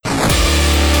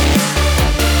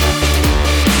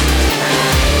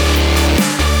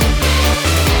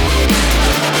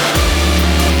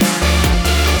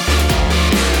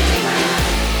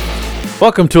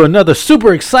Welcome to another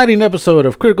super exciting episode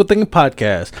of Critical Thinking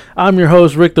Podcast. I'm your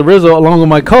host, Rick the Rizzo, along with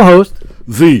my co-host,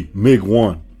 The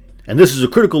MiG1. And this is a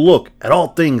critical look at all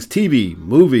things TV,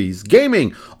 movies,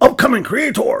 gaming, upcoming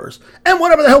creators, and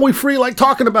whatever the hell we free like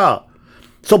talking about.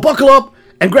 So buckle up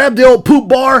and grab the old poop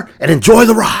bar and enjoy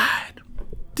the ride.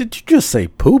 Did you just say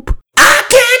poop? I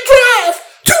can't drive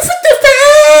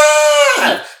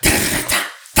 255.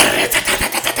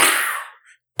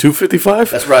 255?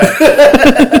 That's right.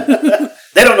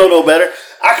 They don't know no better.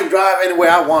 I can drive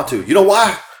anywhere I want to. You know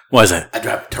why? Why is that? I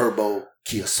drive a turbo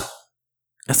Kia Soul.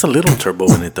 That's a little turbo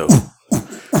in it, though.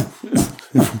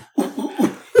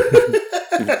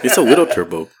 It's a little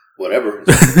turbo. Whatever.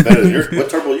 Better than what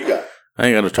turbo you got? I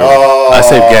ain't got a turbo. I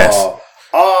save gas.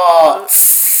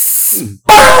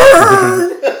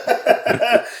 Burn!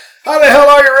 How the hell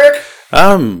are you, Rick?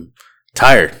 I'm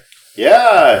tired.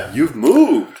 Yeah, you've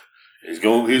moved. He's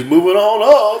moving on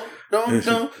up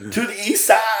to the east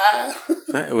side.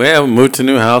 We haven't moved to a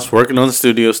new house, working on the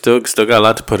studio still got a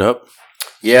lot to put up.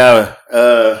 Yeah,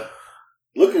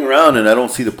 looking around and I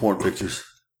don't see the porn pictures.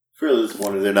 Really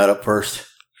disappointed they're not up first.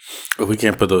 But we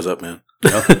can't put those up, man.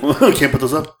 No? We can't put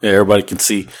those up? Yeah, everybody can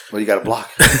see. Well, you got to block.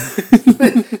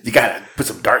 You got to put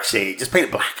some dark shade. Just paint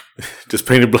it black. Just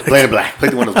paint it black. Paint it black.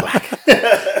 Paint the windows black.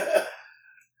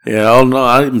 Yeah, I don't know.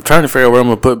 I'm trying to figure out where I'm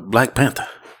going to put Black Panther.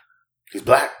 He's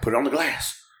black. Put it on the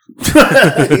glass. He's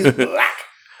black.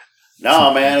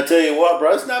 No, man, I tell you what,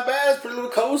 bro, it's not bad. It's pretty little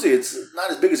cozy. It's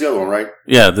not as big as the other one, right?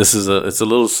 Yeah, this room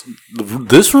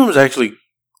is actually,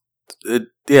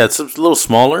 it's a little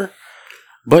smaller,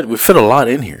 but we fit a lot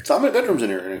in here. So how many bedrooms in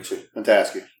here, actually? I'm to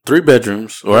ask you. 3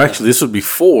 bedrooms, or actually this would be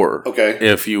 4. Okay.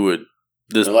 If you would.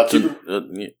 A lot cheaper?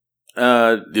 It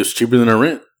was cheaper than our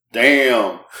rent.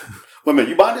 Damn. Wait a minute,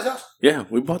 you bought this house? Yeah,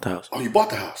 we bought the house. Oh, you bought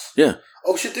the house? Yeah.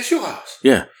 Oh, shit, this your house?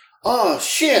 Yeah. Oh,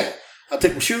 shit. I'll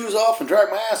take my shoes off and drag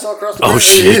my ass all across the Oh,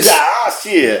 shit. Ah,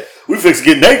 shit. We fix to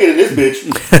get naked in this bitch.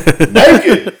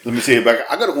 Naked. Let me see it back.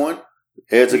 I got one.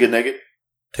 Heads will get naked.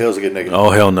 Tails will get naked.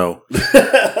 Oh, hell no.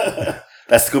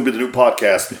 That's going to be the new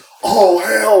podcast. Oh,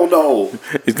 hell no.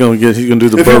 He's going to do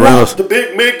the If Burt you Reynolds. want the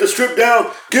big Mig to strip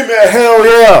down, give me a hell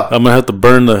yeah. I'm going to have to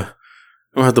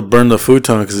burn the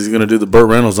futon because he's going to do the Burt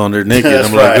Reynolds on there naked. That's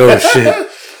I'm like, right. oh, shit.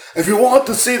 If you want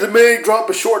to see the Mig drop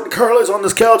a short and curlies on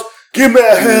this couch, give me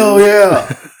a hell yeah.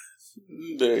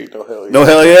 There ain't no hell yeah. No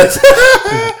hell yes.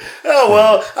 Oh,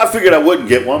 well, I figured I wouldn't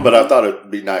get one, but I thought it'd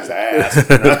be nice to ask.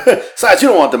 Besides, you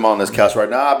don't want them on this couch right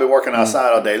now. I've been working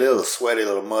outside all day. A little sweaty, a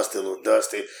little musty, a little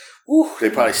dusty. Woo, they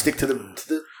probably stick to the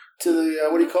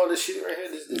what do you call this shit right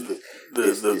here?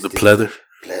 The pleather.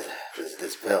 Pleather.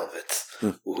 This velvet.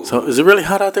 So, is it really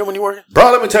hot out there when you're working?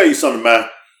 Bro, let me tell you something, man.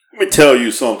 Let me tell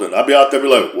you something. I'll be out there be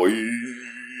like, wading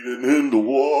in the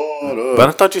water. But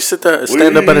I thought you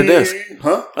stand up at a desk.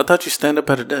 Huh? I thought you stand up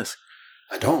at a desk.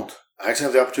 I don't. I actually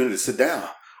have the opportunity to sit down.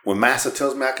 When Master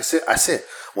tells me I can sit, I sit.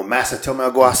 When Master tells me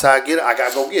I'll go outside and get it, I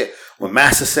got to go get it. When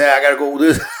Master says I got to go with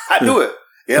this, I do it.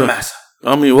 Yeah, Master.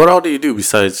 I mean, what all do you do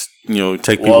besides,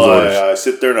 take people's orders? I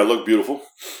sit there and I look beautiful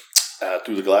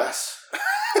through the glass.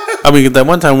 I mean, that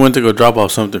one time we went to go drop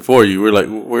off something for you. We were like,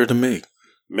 where's the Mig?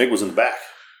 Mig was in the back,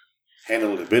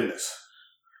 handling the business.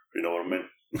 You know what I mean?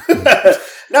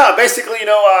 No, basically,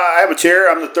 I have a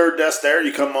chair. I'm the third desk there.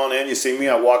 You come on in, you see me.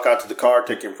 I walk out to the car,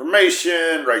 take your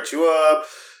information, write you up,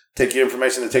 take your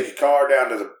information to take your car down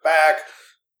to the back,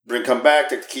 come back,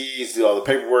 take the keys, do all the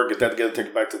paperwork, get that together, take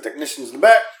it back to the technicians in the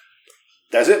back.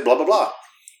 That's it, blah, blah, blah.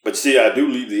 But see, I do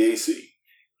leave the AC,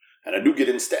 and I do get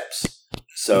in steps.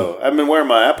 So I've been wearing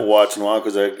my Apple Watch in a while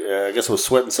because I guess I was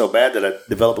sweating so bad that I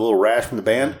developed a little rash from the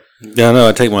band. Yeah, no,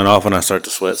 I take mine off when I start to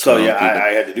sweat. So yeah,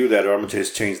 I had to do that or I'm going to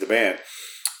just change the band.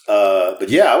 But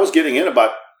yeah, I was getting in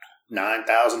about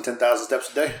 9,000, 10,000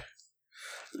 steps a day.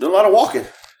 Doing a lot of walking.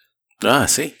 Ah, I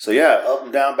see. So yeah, up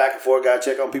and down, back and forth. Got to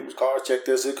check on people's cars, check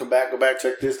this, come back, go back,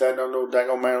 check this, that, no, that,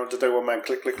 go man, just that one man,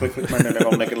 click, man, they're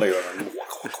going to make it later.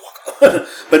 Walk.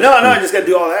 But no, I just got to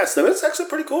do all that stuff. It's actually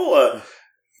pretty cool.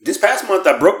 This past month,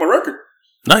 I broke my record.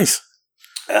 Nice.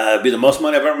 It'd be the most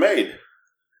money I've ever made.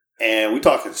 And we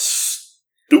talking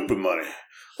stupid money.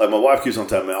 Like my wife keeps on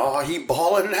telling me, oh, he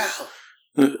balling now.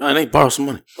 I need to borrow some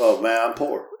money. Oh, man, I'm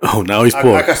poor. Oh, now he's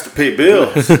poor. I got to pay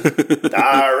bills. The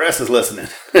IRS is listening.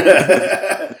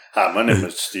 Hi, my name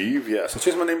is Steve. Yeah, so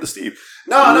change my name to Steve.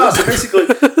 No. So basically,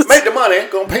 make the money,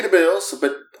 go and pay the bills.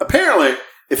 But apparently,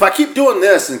 if I keep doing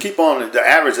this and keep on the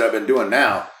average that I've been doing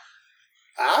now,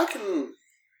 I can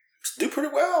do pretty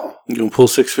well. You gonna pull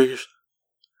 6 figures?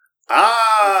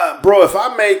 Bro, if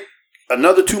I make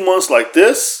another 2 months like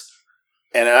this,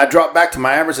 and then I drop back to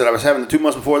my average that I was having the 2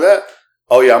 months before that,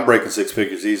 oh yeah, I'm breaking 6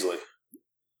 figures easily.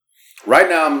 Right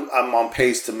now, I'm on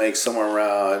pace to make somewhere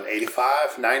around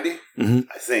 85, 90, I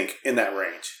think, in that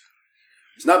range.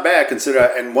 It's not bad considering,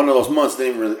 and one of those months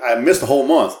I missed a whole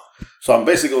month, so I'm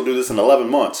basically gonna do this in 11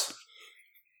 months.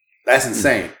 That's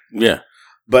insane. Yeah,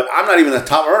 but I'm not even the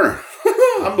top earner.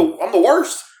 I'm the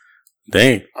worst.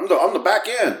 Dang, I'm the back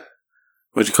end.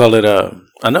 What'd you call it?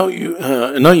 I know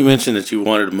you mentioned that you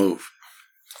wanted to move.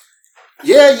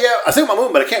 Yeah. I think I'm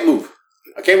moving, but I can't move.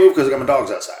 I can't move because I got my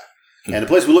dogs outside. And the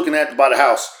place we're looking at to buy the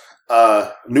house,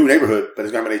 new neighborhood, but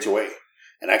it's got an HOA.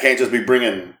 And I can't just be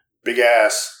bringing big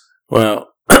ass. Well,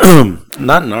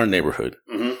 not in our neighborhood,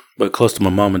 but close to my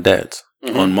mom and dad's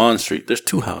on Mon Street. There's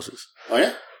 2 houses. Oh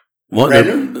yeah,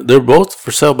 they're both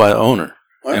for sale by the owner,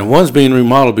 and one's being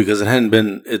remodeled because it hadn't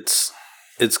been.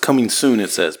 It's coming soon. It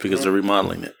says because they're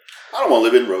remodeling it. I don't want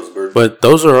to live in Rosenberg. But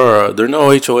those are there's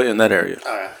no HOA in that area.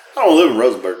 I don't want to live in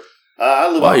Rosenberg. I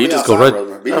live. Wow, you just go right.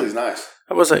 Rosenberg. Beasley's nice.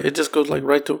 I was like, it just goes like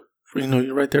right to,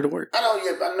 you're right there to work. I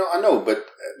know, I know, but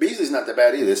Beasley's not that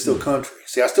bad either. It's still country.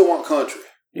 See, I still want country.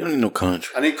 You don't need no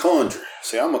country. I need country.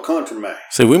 See, I'm a country man.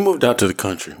 See, we moved out to the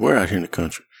country. We're out here in the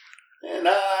country. And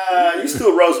you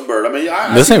still Rosenberg. I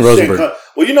mean, this ain't Rosenberg.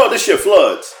 Well, you know this shit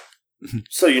floods.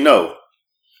 So you know,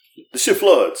 this shit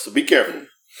floods. So be careful.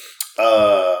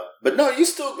 But no, you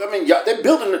still. I mean, they're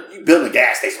building a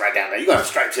gas station right down there. You gonna have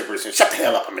striped chippers and shut the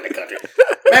hell up. I'm in the country,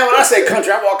 man. When I say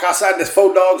country, I walk outside. There's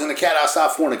 4 dogs and a cat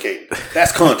outside fornicating.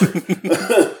 That's country.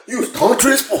 You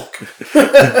country as fuck.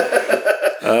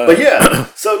 But yeah,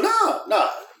 so no,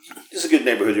 this is a good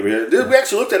neighborhood over here. We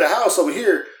actually looked at a house over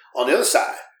here on the other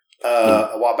side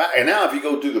a while back, and now if you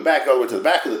go through the back over to the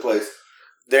back of the place,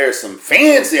 there's some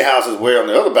fancy houses way on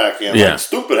the other back end, like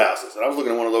stupid houses. And I was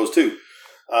looking at one of those too,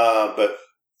 but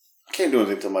I can't do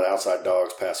anything until my outside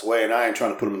dogs pass away, and I ain't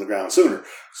trying to put them in the ground sooner.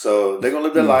 So they're gonna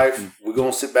live their life. We're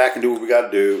gonna sit back and do what we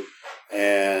got to do,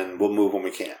 and we'll move when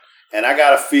we can. And I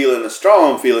got a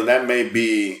strong feeling that may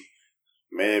be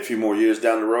a few more years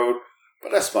down the road,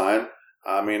 but that's fine.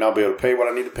 I mean, I'll be able to pay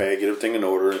what I need to pay, get everything in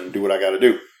order, and do what I got to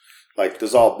do. Like,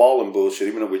 this all balling bullshit,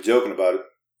 even though we're joking about it.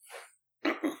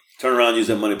 Turn around, use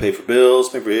that money, pay for bills,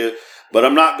 pay for it. But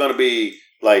I'm not going to be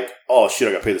like, oh, shit,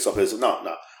 I got to pay this, I'll pay this.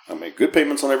 No. I make good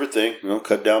payments on everything,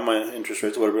 cut down my interest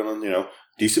rates, whatever,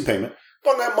 decent payment.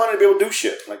 But I got money to be able to do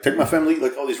shit. Like, take my family,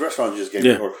 like all these restaurants you just gave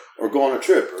me, or go on a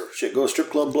trip, or shit, go to a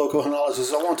strip club and blow $200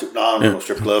 as I want to. No, I don't know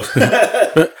strip clubs.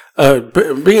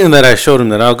 Being that I showed him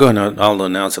that, I'll go and I'll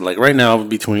announce it. Like right now,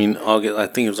 between August, I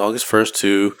think it was August 1st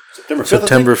to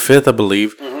September 5th, I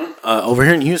believe. Over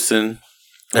here in Houston,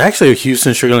 actually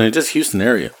Houston, Sugarland, just Houston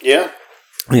area. Yeah.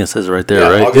 Yeah, it says it right there,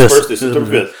 right? August 1st to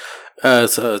September 5th.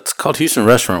 It's called Houston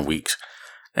Restaurant Weeks.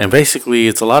 And basically,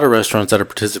 it's a lot of restaurants that are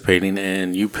participating,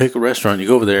 and you pick a restaurant, you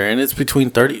go over there, and it's between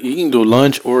 30, you can do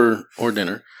lunch or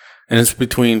dinner, and it's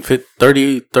between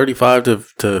 35 to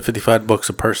 $55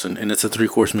 a person, and it's a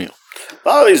 3-course meal. A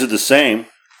lot of these are the same,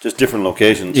 just different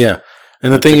locations. Yeah.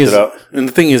 And the thing is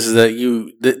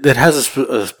that that has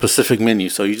a specific menu,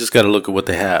 so you just got to look at what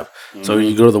they have. Mm-hmm. So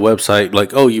you go to the website,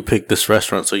 like, oh, you pick this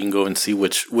restaurant, so you can go and see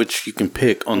which you can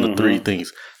pick on the 3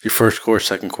 things: your first course,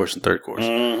 second course, and third course.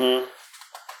 Mm-hmm.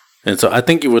 And so I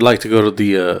think you would like to go to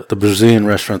the Brazilian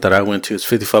restaurant that I went to. It's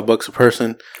 $55 a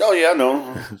person. Oh yeah, I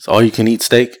know. It's all you can eat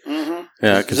steak. Mm-hmm.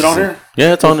 Yeah, is it on here?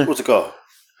 Yeah, it's on there. What's it called?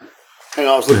 Hang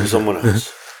on, I was looking for someone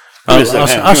else.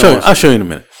 I'll show you in a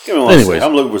minute. Give me one second.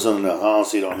 I'm looking for something else. I don't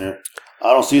see it on here.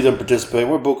 I don't see them participate.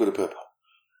 Where Boca de Pepo?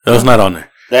 That's not on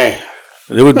there. Dang.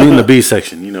 It would be in the B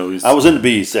section, I was in the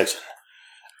B section.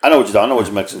 I know what you're talking. I know what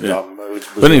you're Mexican talking about.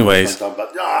 But anyways,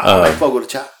 Fogo de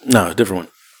Chao. No, a different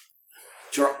one.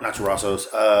 Not Churrasos.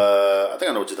 I think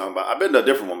I know what you're talking about. I've been to a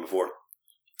different one before.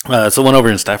 It's the one over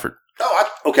in Stafford. Oh,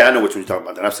 okay. I know which one you're talking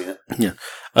about. Then I've seen it. Yeah.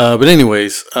 But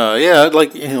anyways, I'd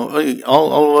like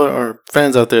all of our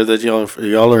fans out there that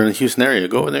y'all are in the Houston area,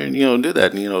 go over there and do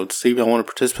that and see if I want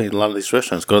to participate in a lot of these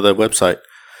restaurants. Go to that website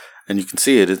and you can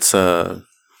see it. It's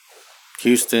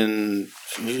Houston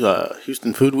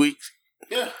Food Week.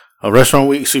 Yeah. Restaurant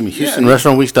Week, excuse me,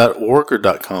 HoustonRestaurantWeeks.org or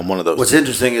 .com, one of those. What's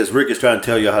interesting is Rick is trying to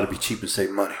tell you how to be cheap and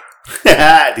save money.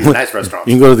 These nice restaurants.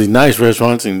 You can go to these nice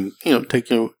restaurants and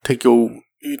take your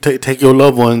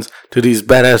loved ones to these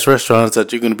badass restaurants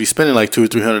that you're going to be spending like $200 or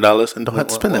 $300 and don't have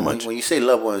to spend that much. When you say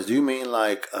loved ones, do you mean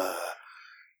like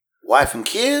wife and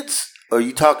kids, or are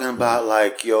you talking about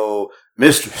like your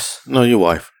mistress? No, your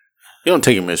wife. You don't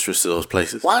take your mistress to those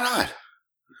places. Why not?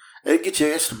 It'll get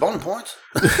you extra bonus points.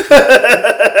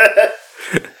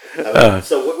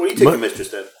 So what are you taking mistress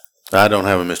then? I don't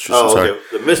have a mistress. Oh, okay.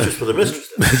 The mistress for the mistress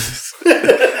then.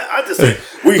 I just say,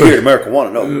 we here in America want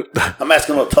to know. I'm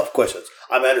asking all tough questions.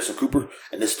 I'm Anderson Cooper,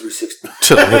 and this is 360.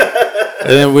 And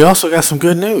then we also got some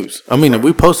good news. I mean,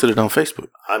 we posted it on Facebook.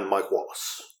 I'm Mike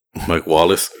Wallace. Mike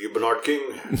Wallace. Are you Bernard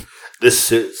King?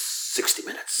 This is 60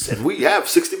 Minutes, and we have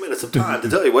 60 minutes of time to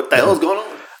tell you what the hell is going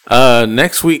on.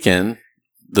 Next weekend,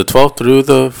 the 12th through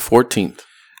the 14th.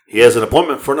 He has an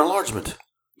appointment for an enlargement.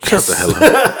 Shut the hell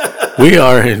up. We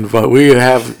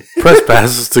have press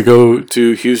passes to go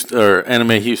to Houston or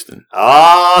Anime Houston.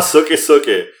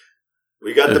 Suki.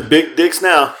 We got the big dicks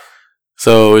now.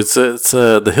 So it's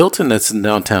the Hilton that's in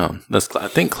downtown. That's I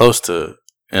think close to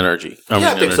NRG.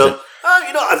 I think so.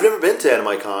 I've never been to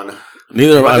AnimeCon.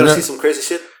 Neither have I. Am I going to see some crazy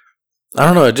shit? I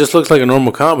don't know. It just looks like a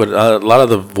normal con, but a lot of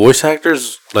the voice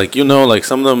actors, like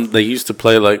some of them, they used to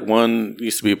play. Like one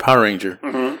used to be a Power Ranger.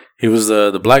 Mm-hmm. He was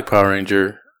the Black Power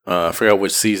Ranger. I forgot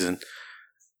which season.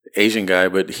 Asian guy,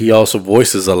 but he also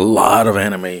voices a lot of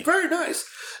anime. Very nice.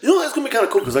 That's going to be kind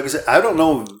of cool because, like I said, I don't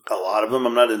know a lot of them.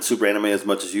 I'm not in super anime as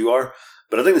much as you are,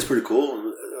 but I think it's pretty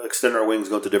cool. Extend our wings,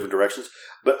 go to different directions.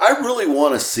 But I really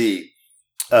want to see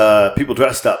people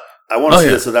dressed up. I want to see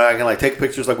this so that I can take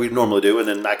pictures like we normally do, and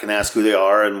then I can ask who they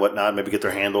are and whatnot, maybe get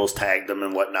their handles, tag them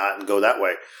and whatnot, and go that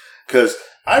way. Because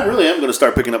I really am going to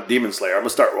start picking up Demon Slayer. I'm going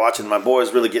to start watching. My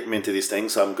boys really getting me into these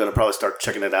things, so I'm going to probably start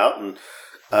checking it out. And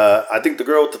I think the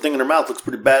girl with the thing in her mouth looks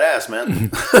pretty badass, man.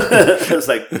 It's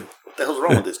like, what the hell's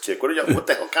wrong with this chick? What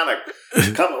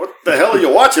the hell are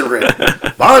you watching,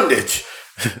 Rick? Bondage.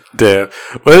 Damn.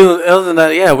 Well, other than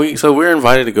that, we're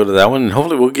invited to go to that one, and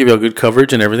hopefully we'll give you a good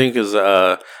coverage and everything. Because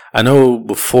I know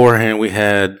beforehand we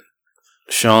had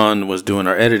Sean was doing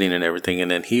our editing and everything, and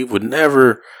then he would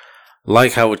never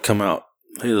like how it would come out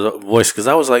his voice because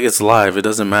I was like, it's live, it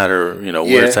doesn't matter,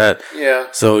 where it's at. Yeah.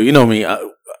 So me,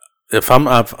 if I'm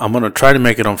gonna try to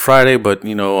make it on Friday, but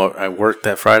I work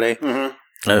that Friday.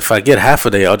 Mm-hmm. If I get half a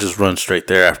day, I'll just run straight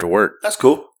there after work. That's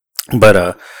cool.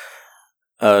 But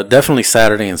definitely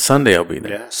Saturday and Sunday I'll be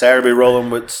there. Yeah, Saturday be rolling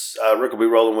with Rick will be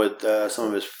rolling with some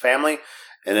of his family,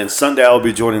 and then Sunday I'll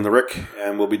be joining the Rick,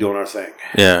 and we'll be doing our thing.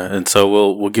 Yeah, and so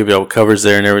we'll give you all covers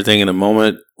there and everything. In a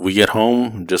moment we get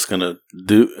home, I'm just gonna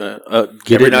get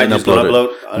every it night and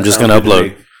upload it. I'm just gonna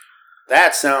upload.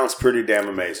 That sounds pretty damn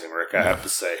amazing, Rick. I have to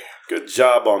say, good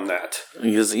job on that.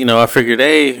 Because I figured,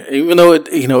 even though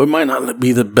it might not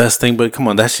be the best thing, but come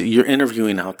on, you're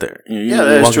interviewing out there.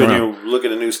 That's true. You look at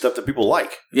the new stuff that people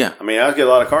like. Yeah, I mean, I get a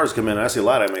lot of cars come in, and I see a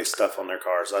lot of anime stuff on their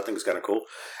cars. I think it's kind of cool,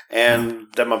 and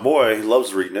that my boy he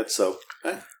loves reading it. So,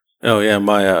 oh yeah,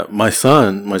 my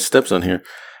son, my stepson here.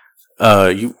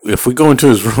 If we go into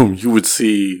his room, you would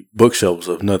see bookshelves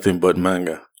of nothing but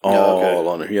manga all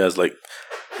on there.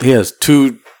 He has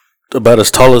two about as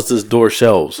tall as this door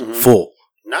shelves full.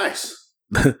 Nice.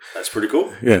 That's pretty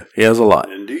cool. Yeah, he has a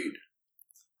lot. Indeed.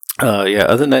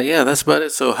 Other than that, that's about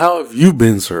it. So how have you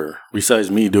been, sir? Besides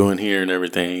me doing here and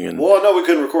everything. Well, no, we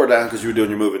couldn't record that because you were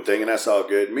doing your moving thing, and that's all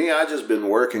good. Me, I just been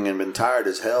working and been tired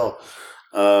as hell.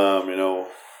 I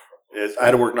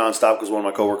had to work nonstop because one of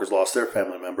my coworkers lost their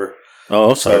family member.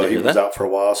 Oh, sorry. So he was out for a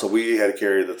while, so we had to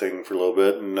carry the thing for a little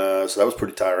bit, and so that was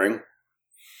pretty tiring.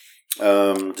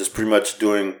 Just pretty much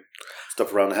doing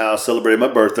stuff around the house, celebrating my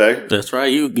birthday. That's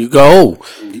right. You go.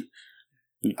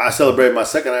 I celebrated my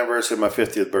second anniversary of my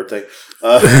 50th birthday.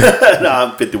 No,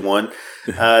 I'm 51.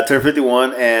 Turned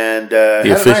 51 and had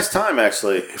a nice time,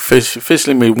 actually.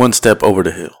 Officially made one step over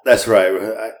the hill. That's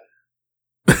right.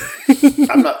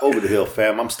 I'm not over the hill,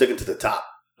 fam. I'm sticking to the top.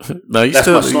 No, that's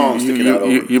my song sticking out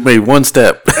over. You made one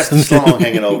step. That's the song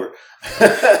hanging over.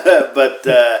 But,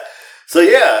 so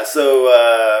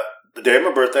the day of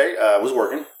my birthday, I was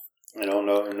working.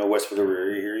 No West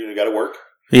Philadelphia here. You got to work.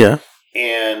 Yeah.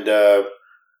 And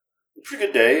pretty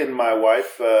good day. And my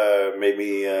wife made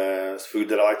me food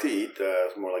that I like to eat.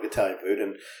 More like Italian food.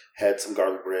 And had some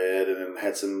garlic bread. And then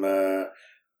had some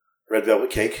red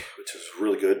velvet cake, which was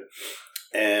really good.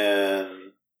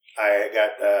 And I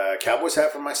got a Cowboys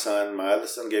hat for my son. My other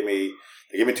son gave me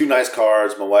 2 nice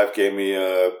cards. My wife gave me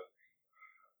a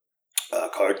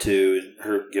card too.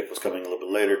 Her gift was coming a little bit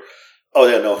later. Oh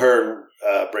yeah, no, her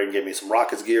Braden gave me some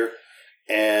Rockets gear,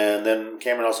 and then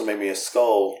Cameron also made me a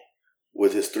skull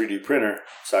with his 3D printer.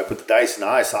 So I put the dice in the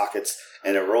eye sockets,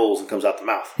 and it rolls and comes out the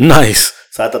mouth. Nice.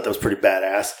 So I thought that was pretty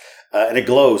badass, and it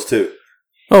glows too.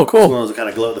 Oh, cool. It's one of those that kind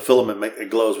of glow. The filament it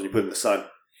glows when you put it in the sun.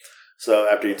 So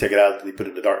after you take it out, you put it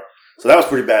in the dark. So that was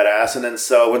pretty badass. And then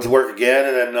so I went to work again,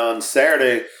 and then on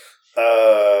Saturday,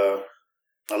 I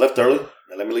left early.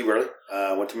 They let me leave early.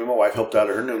 Went to meet my wife, helped out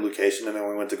at her new location, and then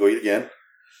we went to go eat again.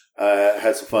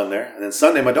 Had some fun there. And then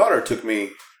Sunday, my daughter took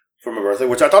me for my birthday,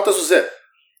 which I thought this was it.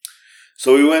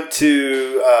 So we went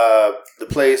to the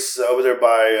place over there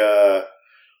by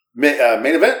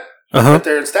Main Event, right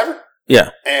there in Stafford.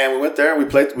 Yeah. And we went there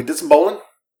and we did some bowling.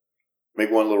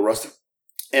 Make one a little rusty.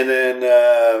 And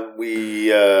then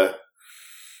we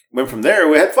went from there.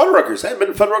 We had Fuddruckers. I hadn't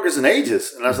been to Fuddruckers in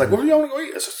ages. And I was like, where are you going to go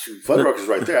eat? I said, Fuddruckers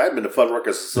right there. I hadn't been to Fuddruckers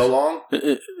in so long.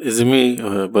 Is it me?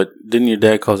 But didn't your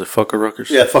dad call it Fuckaruckers?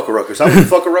 Yeah, Fuckaruckers. I went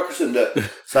to Fuckaruckers, and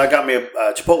so I got me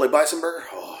a Chipotle bison burger.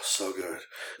 Oh, so good.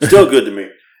 Still good to me.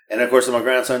 And, of course, my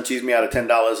grandson cheesed me out of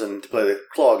 $10 and to play the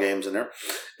claw games in there.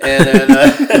 And then,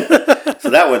 so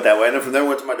that went that way. And then from there, we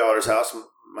went to my daughter's house,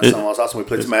 my son-in-law's house, and we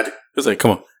played some Magic. It's like,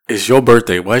 come on. It's your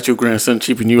birthday. Why is your grandson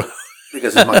cheaping you out?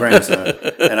 Because it's my grandson,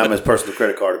 and I'm his personal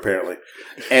credit card, apparently.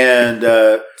 And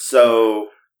so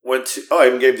went to. Oh, I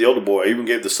even gave the older boy. I even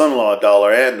gave the son-in-law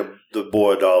 $1 and the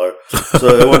boy $1. So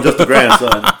it wasn't just the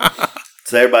grandson.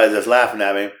 So everybody's just laughing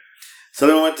at me. So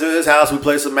then we went to his house. We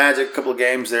played some Magic, a couple of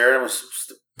games there. It was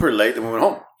pretty late. Then we went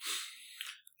home.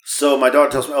 So my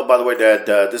daughter tells me, "Oh, by the way, Dad,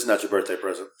 this is not your birthday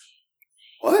present."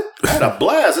 What? I had a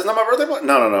blast. It's not my birthday present.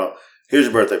 No. Here's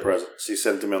your birthday present. She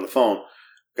sent it to me on the phone.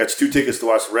 Got you 2 tickets to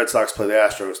watch the Red Sox play the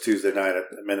Astros Tuesday night at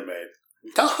Minute Maid.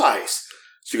 Nice.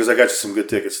 She goes, I got you some good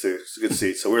tickets too. It's a good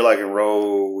seats. So we were like in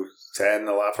row 10.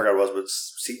 I forgot what it was, but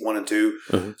seat 1 and 2.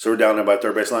 Mm-hmm. So we're down there by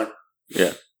third baseline.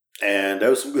 Yeah. And there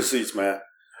was some good seats, man.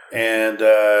 And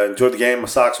enjoyed the game. My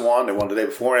Sox won. They won the day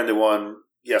before, and they won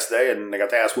yesterday, and they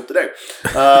got the ass whooped today.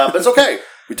 But it's okay.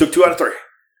 We took 2 out of 3.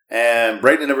 And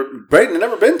Brayden had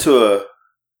never been to a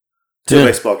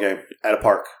baseball game at a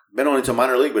park. Been only to a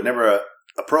minor league, but never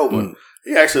a pro one.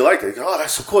 He actually liked it. Oh,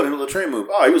 that's so cool. I didn't know the train move.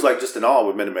 Oh, he was like just in awe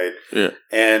with Minute Maid. Yeah.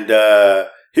 And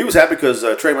he was happy because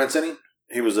Trey Mancini,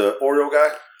 he was an Oriole guy.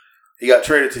 He got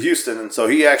traded to Houston, and so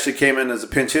he actually came in as a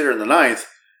pinch hitter in the 9th.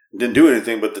 Didn't do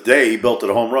anything, but the day he belted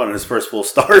a home run in his first full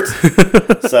start.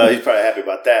 So he's probably happy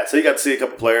about that. So he got to see a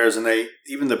couple players, and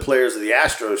even the players of the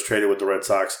Astros traded with the Red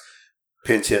Sox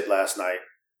pinch hit last night.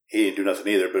 He didn't do nothing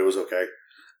either, but it was okay.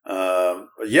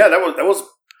 But yeah, that was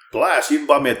blast. He even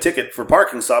bought me a ticket for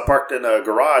parking, so I parked in a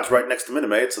garage right next to Minute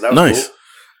Maid, so that was nice.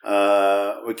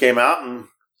 Cool. We came out and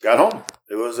got home.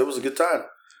 It was a good time.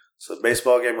 So the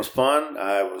baseball game was fun.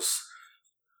 It was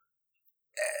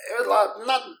a lot,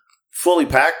 not fully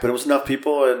packed, but it was enough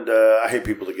people, and I hate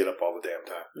people to get up all the damn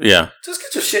time. Yeah. Just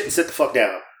get your shit and sit the fuck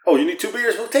down. Oh, you need 2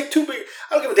 beers? Well, take 2 beers.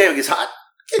 I don't give a damn if it gets hot.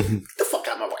 Get the fuck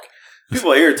out of my way.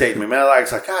 People are irritating me, man.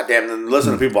 It's like, God damn, then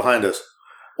listen to people behind us.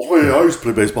 Oh, yeah, I used to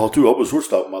play baseball, too. I was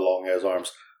shortstop with my long-ass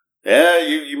arms. Yeah,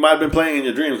 you might have been playing in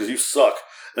your dreams because you suck.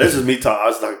 And this is me talking. I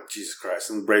was like, Jesus Christ.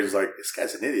 And Brady's like, this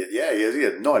guy's an idiot. Yeah, he is. He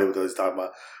had no idea what he was talking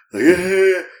about. Like,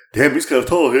 yeah, damn, he's kind of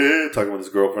tall. Yeah, talking with his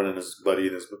girlfriend and his buddy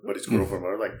and his buddy's girlfriend.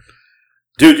 I was like,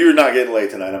 dude, you're not getting laid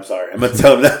tonight. I'm sorry. I'm going to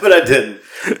tell him that, but I didn't.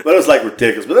 But it was like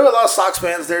ridiculous. But there were a lot of Sox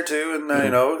fans there, too. And,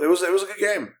 it was a good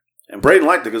game. And Braden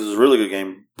liked it because it was a really good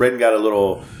game. Braden got a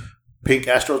little pink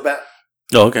Astros bat.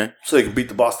 Oh, okay. So he could beat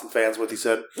the Boston fans, what he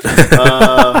said.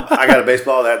 I got a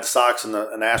baseball that had the Sox and the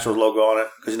Astros logo on it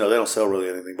because, they don't sell really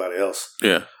anything by else.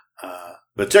 Yeah.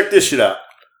 But check this shit out.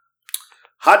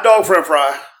 Hot dog french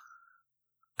fry,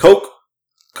 Coke,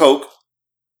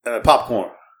 and a popcorn.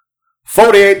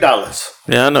 $48.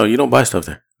 Yeah, I know. You don't buy stuff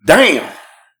there. Damn.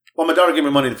 Well, my daughter gave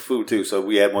me money for food, too, so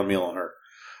we had one meal on her.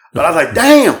 But I was like,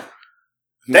 damn.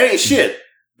 That ain't shit.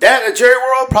 That at Jerry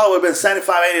World probably would have been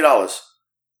 $75, $80.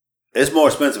 It's more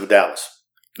expensive in Dallas.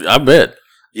 I bet.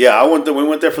 Yeah, we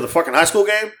went there for the fucking high school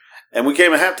game, and we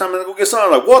came at halftime and go get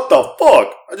something. I'm like, what the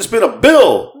fuck? I just spent a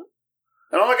bill.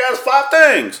 And all I got is 5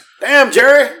 things. Damn,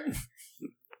 Jerry.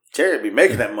 Jerry be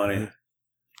making that money.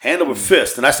 Hand over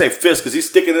fist. And I say fist because he's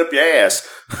sticking it up your ass.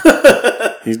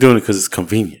 He's doing it because it's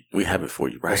convenient. We have it for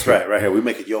you right That's here. Right here. We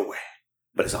make it your way.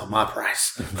 But it's on my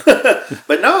price.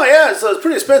 But no, yeah, so it's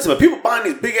pretty expensive. But people buying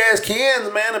these big ass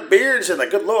cans, man, of beer and shit.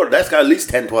 Like, good Lord, that's got at least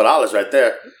 $10, $12 right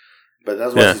there. But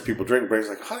that's what these people drink. But it's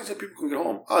like, how do you think people can get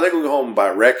home? Oh, they can go home by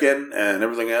wrecking and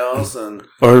everything else.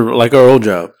 Or like our old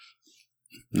job.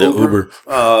 The Uber.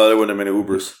 Oh, there wasn't many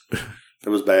Ubers. It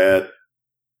was bad.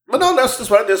 But no, that's just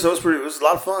what I did. So it was a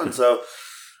lot of fun. So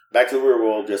back to the real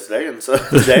world yesterday. And so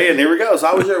today, and here we go. So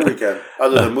how was your weekend?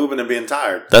 Other than moving and being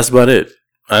tired. That's about it.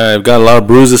 I've got a lot of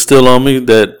bruises still on me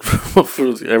that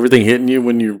everything hitting you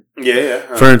when you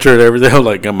furniture and everything. I'm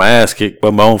like, got my ass kicked by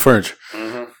my own furniture.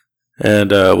 Mm-hmm.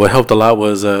 And what helped a lot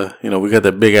was, we got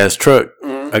that big ass truck.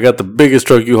 Mm-hmm. I got the biggest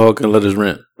truck U-Haul can let us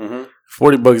rent. Mm-hmm.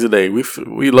 $40 a day.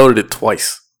 We loaded it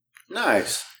twice.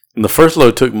 Nice. And the first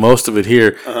load took most of it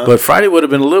here, but Friday would have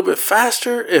been a little bit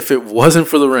faster if it wasn't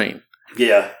for the rain.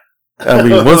 Yeah. I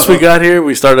mean, once we got here,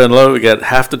 we started unloading. We got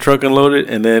half the truck unloaded,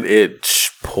 and then it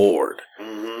poured.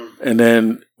 And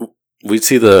then we'd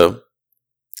see the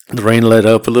rain let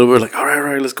up a little bit. Like, all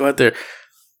right, let's go out there.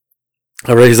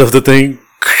 I raised up the thing.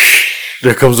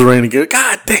 There comes the rain again.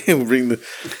 God damn, bring the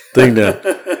thing down.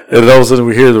 And all of a sudden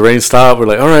we hear the rain stop. We're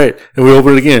like, all right. And we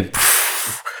open it again.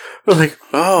 We're like,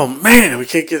 oh man, we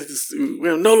can't get this. We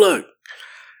have no luck.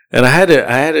 And I had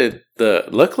it,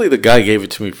 luckily the guy gave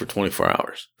it to me for 24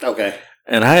 hours. Okay.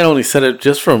 And I had only set it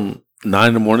just from 9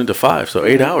 in the morning to 5. So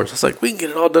 8 hours. I was like, we can get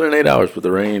it all done in 8 hours. But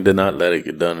the rain did not let it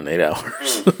get done in 8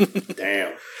 hours.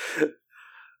 Damn.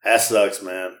 That sucks,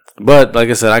 man. But like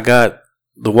I said, I got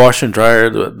the washer and dryer.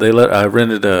 I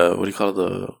rented what do you call it?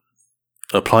 The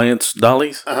appliance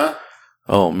dollies.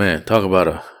 Oh man, talk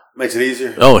about makes it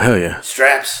easier. Oh hell yeah,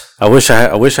 straps. I wish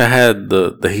I had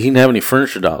the he didn't have any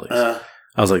furniture dollies. I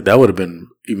was like that would have been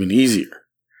even easier.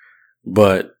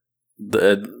 But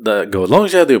go as long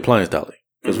as you have the appliance dolly,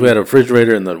 because we had a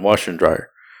refrigerator and then washer and dryer.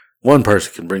 One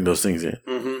person can bring those things in.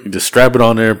 You just strap it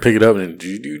on there and pick it up and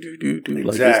do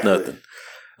like it's nothing.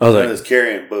 I was like,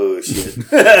 carrying bullshit.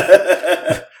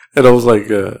 And I was like,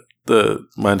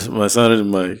 my son and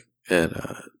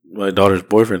my daughter's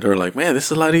boyfriend, they were like, man, this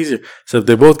is a lot easier. So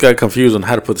they both got confused on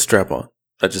how to put the strap on.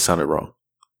 That just sounded wrong.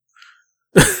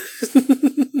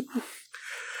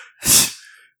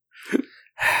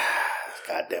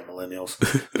 Goddamn millennials.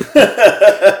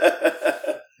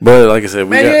 But like I said,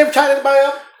 you ain't trying to buy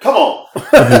up? Come on.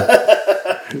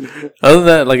 Other than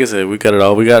that, like I said, we got it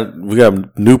all. We got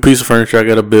a new piece of furniture I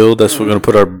got to build. That's we're going to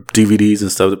put our DVDs and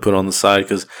stuff to put on the side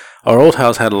because our old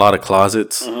house had a lot of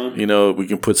closets. You know, we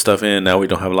can put stuff in. Now we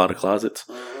don't have a lot of closets.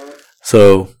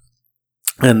 So,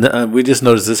 and we just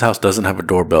noticed this house doesn't have a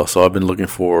doorbell. So I've been looking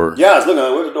for. Yeah, I was looking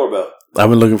at where's the doorbell? I've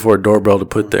been looking for a doorbell to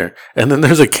put there, and then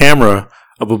there's a camera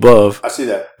up above. I see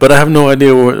that, but I have no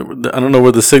idea I don't know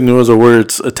where the signal is or where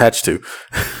it's attached to.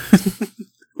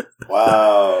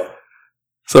 Wow.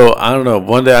 So I don't know.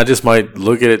 One day I just might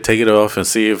look at it, take it off, and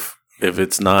see if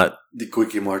it's not the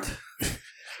Quickie Mart.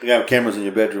 You got cameras in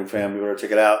your bedroom, fam. You want to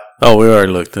check it out? Oh, we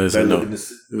already looked. There's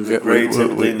grades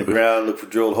in the ground. Look for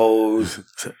drilled holes.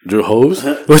 Drill holes?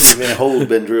 What's holes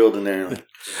been drilled in there?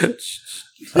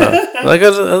 Like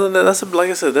other than that, like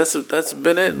I said, that's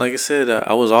been it. Like I said,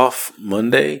 I was off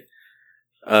Monday,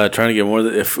 trying to get more.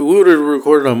 If we would have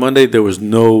recorded on Monday, there was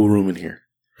no room in here.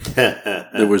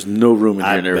 There was no room in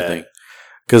here and everything.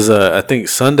 Because I think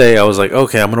Sunday, I was like,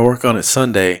 okay, I'm going to work on it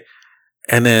Sunday.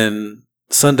 And then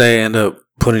Sunday, I ended up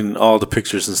putting all the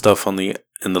pictures and stuff in the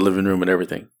living room and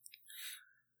everything.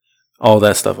 All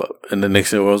that stuff up. And the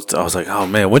next thing I was like, oh,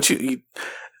 man, once you eat,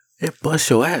 it bust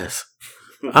your ass.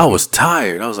 I was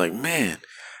tired. I was like, man.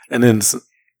 And then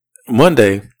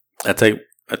Monday, I take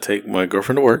my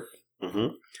girlfriend to work.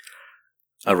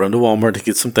 I run to Walmart to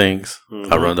get some things.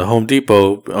 I run to Home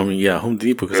Depot. Home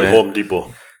Depot. Home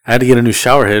Depot. I had to get a new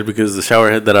shower head because the shower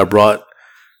head that I brought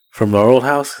from our old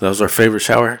house, that was our favorite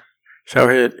shower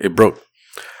head, it broke.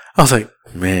 I was like,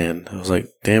 man. I was like,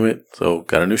 damn it. So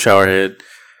got a new shower head.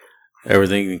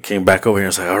 Everything came back over here. I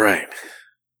was like, all right.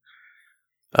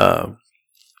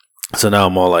 So now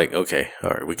I'm all like, okay, all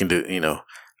right, we can do.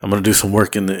 I'm gonna do some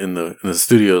work in the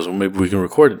studios, or maybe we can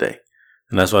record today.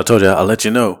 And that's what I told you. I'll let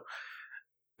you know.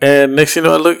 And next thing you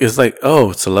know, I look, it's like,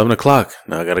 oh, it's 11 o'clock.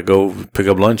 Now I gotta go pick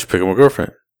up lunch, pick up my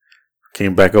girlfriend.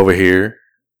 Came back over here,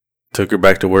 took her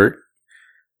back to work.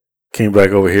 Came back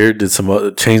over here, did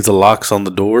some changed the locks on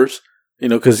the doors.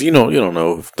 Because you don't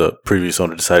know if the previous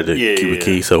owner decided to keep a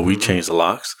key, so we changed the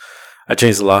locks. I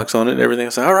changed the locks on it and everything. I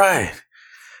said, all right.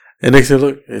 And next thing,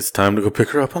 look, it's time to go pick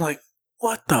her up. I'm like,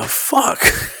 what the fuck?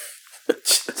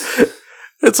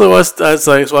 And so that's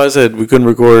why I said we couldn't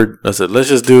record. I said, let's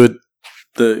just do it.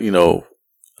 I didn't know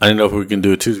if we can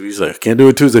do it Tuesday. He's like, I can't do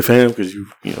it Tuesday, fam, because you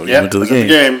went to the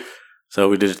game. So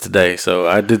we did it today. So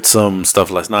I did some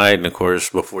stuff last night, and of course,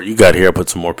 before you got here, I put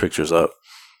some more pictures up.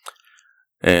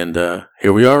 And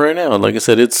here we are right now. Like I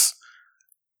said, it's,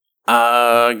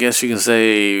 I guess you can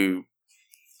say,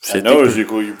 I noticed you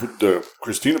put the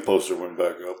Christina poster one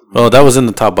back up. Oh, that was in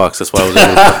the top box. That's why I was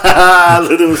able to.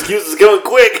 Little excuses going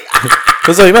quick.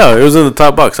 It's like, no, it was in the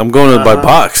top box. I'm going by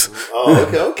box.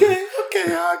 Oh, okay.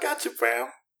 I got you, fam.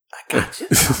 I got you.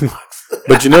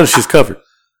 But you notice she's covered.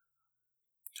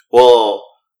 Well,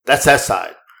 that's that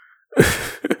side.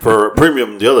 For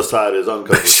premium, the other side is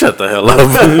uncovered. Shut the hell up.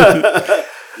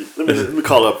 Let me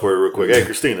call up for her real quick. Hey,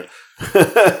 Christina.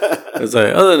 It's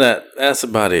like, other than that, that's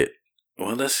about it.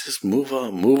 Well, let's just move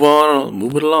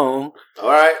it along. All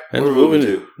right. And we're moving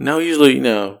to. Now, usually,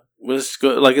 let's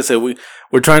go. Like I said,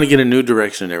 we're trying to get a new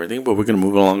direction and everything, but we're going to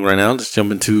move along right now. Let's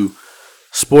jump into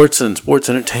sports and sports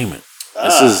entertainment.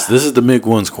 This is the Mig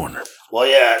One's corner. Well,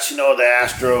 yeah, the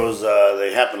Astros,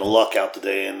 they happened to luck out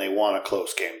today, and they won a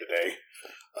close game today,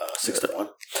 6-1.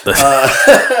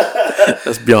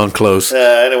 That's beyond close.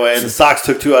 Anyway, the Sox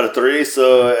took 2 out of 3,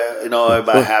 so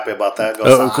everybody happy about that.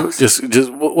 Go Sox.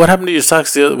 Just what happened to your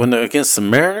Sox when they're against the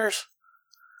Mariners?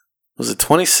 Was it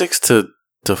 26 to?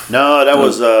 No, that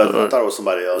was. I thought it was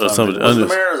somebody else. Was the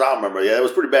Mariners? I don't remember. Yeah, it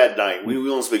was a pretty bad night. We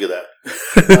won't speak of that.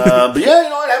 But yeah,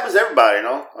 it happens to everybody.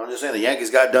 I'm just saying the Yankees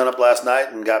got done up last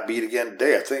night and got beat again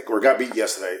today, I think, or got beat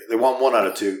yesterday. They won 1 out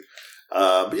of 2.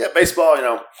 But yeah, baseball.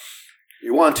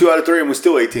 You won 2 out of 3, and we're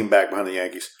still 18 back behind the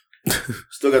Yankees.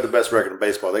 Still got the best record in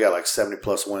baseball. They got like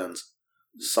 70+ wins,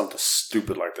 something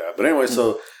stupid like that. But anyway,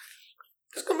 so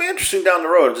it's gonna be interesting down the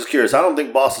road. I'm just curious. I don't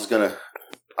think Boston's gonna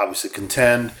obviously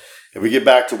contend. If we get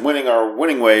back to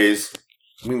winning ways,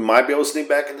 we might be able to sneak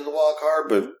back into the wild card,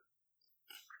 but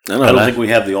I don't think we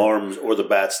have the arms or the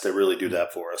bats that really do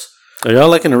that for us. Are y'all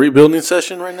like in a rebuilding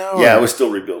session right now? Yeah, we're still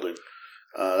rebuilding.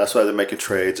 That's why they're making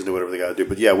trades and do whatever they got to do.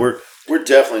 But yeah, we're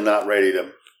definitely not ready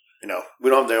to, we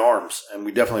don't have the arms and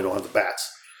we definitely don't have the bats.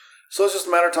 So it's just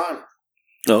a matter of time.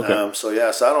 Okay. So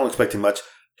I don't expect too much.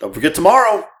 Don't forget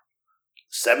tomorrow,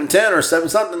 7:10 or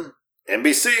 7-something,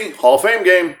 NBC Hall of Fame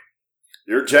game.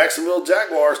 Your Jacksonville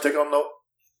Jaguars take on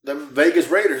them Vegas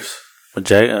Raiders. I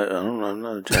don't know. I'm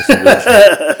not a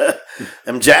Jacksonville.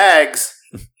 Them Jags.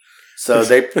 So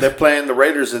they're playing the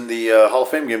Raiders in the Hall of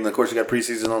Fame game. And of course, you got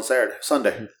preseason on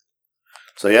Sunday.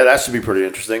 So yeah, that should be pretty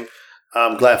interesting.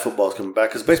 I'm glad football's coming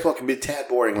back because baseball can be a tad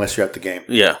boring unless you're at the game.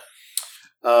 Yeah.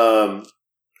 Other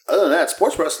than that,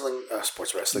 sports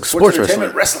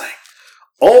entertainment wrestling.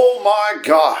 Oh my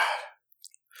God.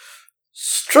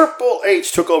 Triple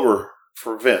H took over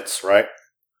for Vince, right?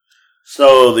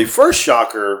 So the first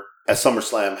shocker at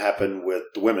SummerSlam happened with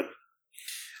the women.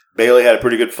 Bayley had a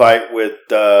pretty good fight with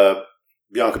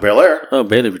Bianca Belair. Oh,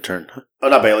 Bayley returned. Oh,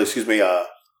 not Bayley. Excuse me.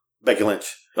 Becky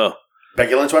Lynch. Oh.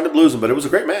 Becky Lynch wound up losing, but it was a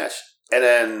great match. And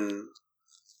then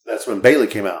that's when Bayley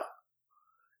came out.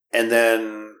 And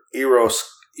then Io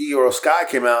Sky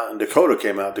came out and Dakota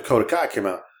came out. Dakota Kai came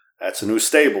out. That's a new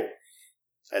stable.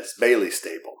 That's Bayley's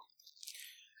stable.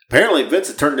 Apparently, Vince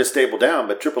had turned this stable down,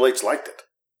 but Triple H liked it.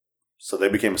 So they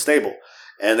became a stable.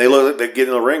 And they get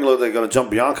in the ring, look, they're going to jump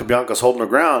Bianca. Bianca's holding her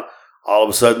ground. All of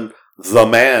a sudden, the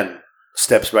Man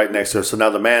steps right next to her. So now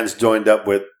the Man's joined up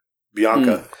with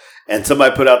Bianca. And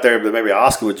somebody put out there that maybe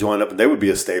Asuka would join up and they would be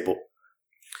a stable.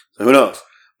 So who knows?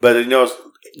 But,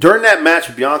 during that match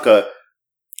with Bianca,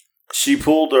 she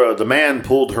pulled the Man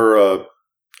pulled her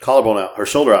collarbone out, her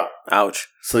shoulder out. Ouch.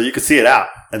 So you could see it out.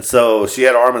 And so she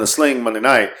had her arm in a sling Monday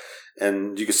night.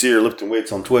 And you could see her lifting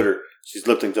weights on Twitter. She's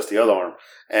lifting just the other arm.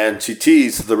 And she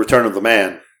teased the return of the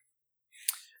Man.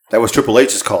 That was Triple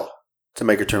H's call to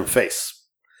make her turn face.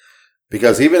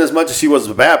 Because even as much as she was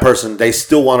a bad person, they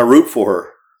still want to root for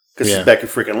her. Because she's Becky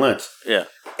freaking Lynch. Yeah.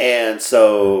 And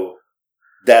so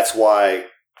that's why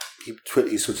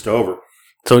he switched over.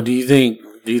 So do you think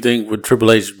with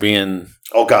Triple H being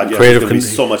creative,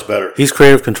 he's so much better. He's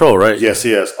creative control, right? Yes,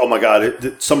 he is. Oh my God,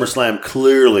 SummerSlam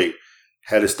clearly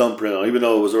had his thumbprint on, even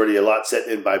though it was already a lot set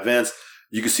in by Vince.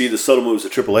 You can see the subtle moves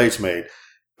that Triple H made.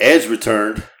 Edge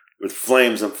returned with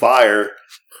flames and fire,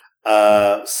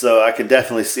 so I can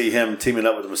definitely see him teaming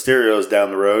up with the Mysterios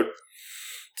down the road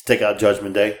to take out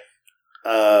Judgment Day.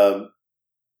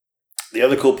 The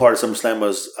other cool part of SummerSlam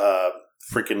was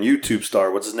freaking YouTube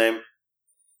star. What's his name?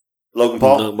 Logan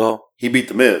Paul. He beat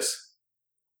The Miz.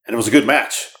 And it was a good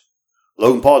match.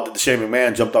 Logan Paul did the Shane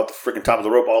McMahon, jumped off the freaking top of the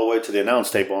rope all the way to the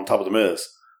announce table on top of The Miz.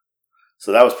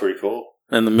 So that was pretty cool.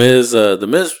 And The Miz,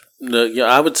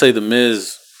 I would say The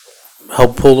Miz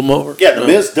helped pull him over. Yeah, The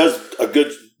Miz does a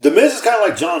good... The Miz is kind of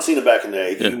like John Cena back in the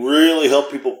day. He really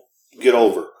helped people get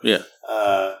over. Yeah.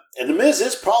 And The Miz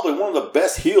is probably one of the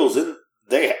best heels in...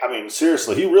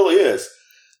 seriously, he really is.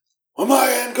 When my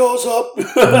hand goes up.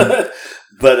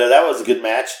 But that was a good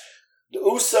match. The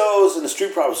Usos and the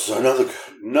Street Profits was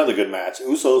another good match.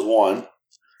 Usos won.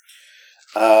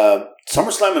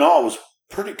 SummerSlam and all was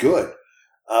pretty good.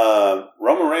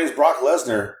 Roman Reigns, Brock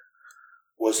Lesnar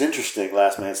was interesting.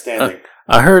 Last man standing.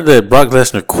 I heard that Brock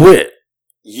Lesnar quit.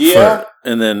 Yeah.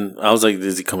 And then I was like,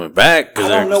 is he coming back? I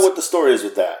don't know what the story is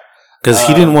with that. Because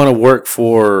he didn't want to work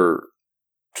for...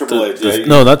 Triple H.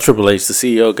 No, not Triple H, the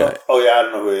CEO guy. Oh, yeah, I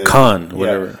don't know who he is. Khan,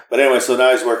 whatever. Yeah. But anyway, so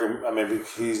now he's working.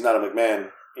 He's not a McMahon.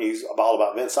 He's all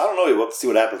about Vince. I don't know. We'll have to see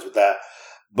what happens with that.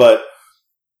 But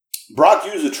Brock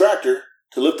used a tractor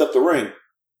to lift up the ring.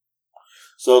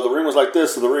 So the ring was like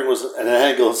this. So the ring was at an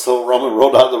angle. So Roman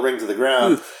rolled out the ring to the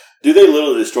ground. Dude, they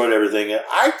literally destroyed everything.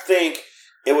 I think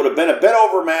it would have been a bet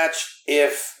over match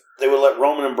if they would let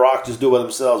Roman and Brock just do it by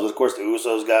themselves. But of course, the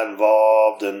Usos got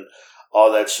involved and all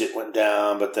that shit went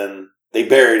down. But then they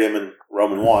buried him and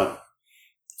Roman won.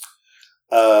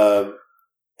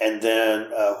 And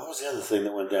then, what was the other thing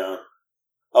that went down?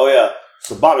 Oh, yeah.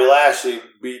 So Bobby Lashley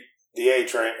beat the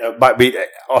A-Train, beat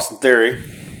Austin Theory,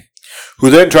 who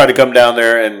then tried to come down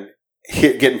there and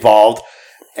get involved.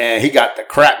 And he got the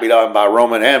crap beat on by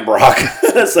Roman and Brock.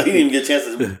 So he didn't even get a chance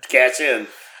to cash in,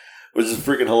 which is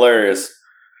freaking hilarious.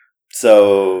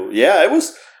 So, yeah, it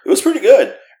was pretty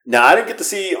good. Now, I didn't get to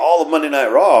see all of Monday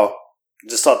Night Raw.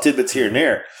 Just saw tidbits here and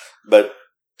there. But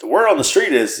the word on the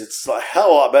street is it's a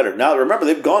hell of a lot better. Now, remember,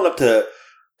 they've gone up to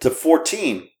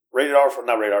 14. Rated R,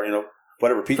 not rated R,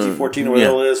 whatever, PG-14 or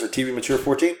whatever it is, or TV Mature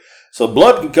 14. So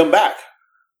blood can come back.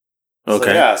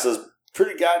 Okay. So it's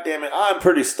pretty goddamn it. I'm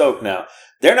pretty stoked now.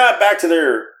 They're not back to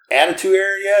their attitude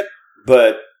era yet,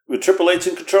 but with Triple H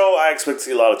in control, I expect to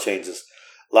see a lot of changes.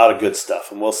 A lot of good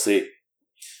stuff, and we'll see.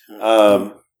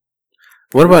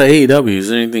 What about AEW? Is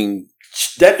there anything...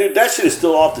 That shit is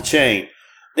still off the chain.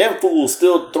 Them fools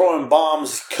still throwing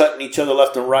bombs, cutting each other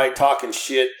left and right, talking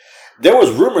shit. There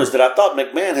was rumors that I thought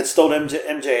McMahon had stolen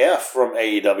MJF from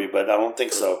AEW, but I don't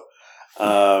think so.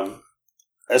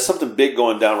 There's something big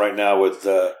going down right now with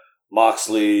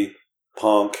Moxley,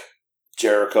 Punk,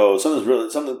 Jericho.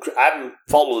 Something I haven't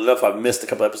followed enough. I've missed a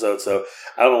couple episodes, so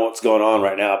I don't know what's going on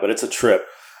right now, but it's a trip.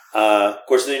 Of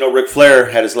course, Ric Flair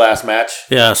had his last match.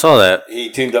 Yeah, I saw that. He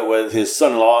teamed up with his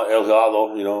son-in-law, El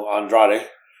Gallo, Andrade,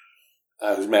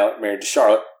 who's married to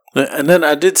Charlotte. And then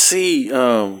I did see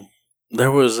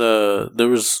there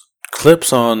was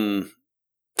clips on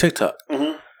TikTok.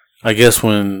 Mm-hmm. I guess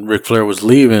when Ric Flair was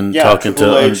leaving, talking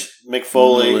Triple H, Mick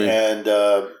Foley, and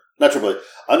not Triple H,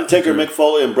 Undertaker, Mick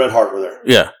Foley, and Bret Hart were there.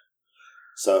 Yeah.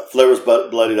 So Flair was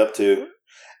bloodied up too.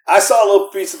 I saw a little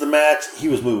piece of the match. He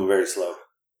was moving very slow.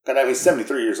 And he's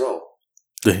 73 years old.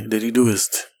 Did he do his...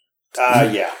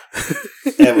 Yeah.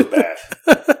 It was bad.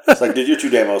 It's like, dude, you're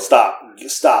too damn old. Stop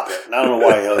it. And I don't know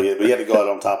why the hell but he had to go out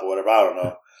on top of whatever. I don't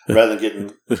know. Rather than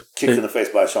getting kicked in the face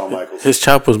by Shawn Michaels. His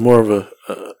chop was more of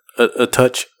a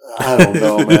touch. I don't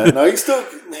know, man. No, he's still...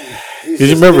 He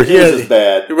was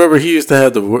bad. You remember he used to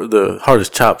have the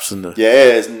hardest chops in the...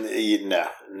 Yeah, no,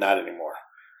 not anymore.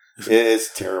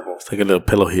 It's terrible. It's like a little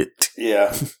pillow hit.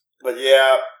 Yeah. But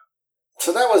yeah...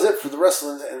 So that was it for the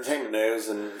wrestling entertainment news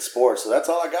and sports. So that's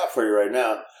all I got for you right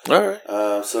now. All right.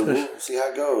 So we'll see how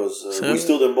it goes. We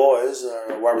still them boys.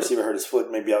 Our wide receiver hurt his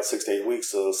foot, maybe out 6 to 8 weeks.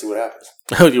 So we'll see what happens.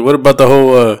 What about the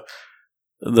whole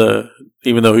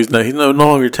even though he's no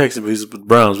longer Texan, but he's with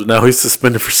Browns, but now he's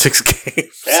suspended for 6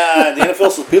 games. Yeah, the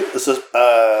NFL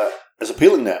is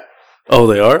appealing that. Oh,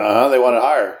 they are? They want to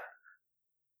hire.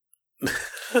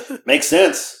 Makes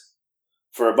sense.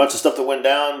 For a bunch of stuff that went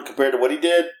down compared to what he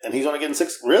did, and he's only getting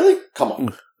 6. Really? Come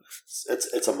on.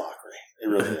 It's a mockery. It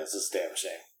really is. It's a damn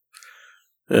shame.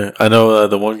 Yeah, I know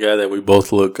the one guy that we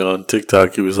both look on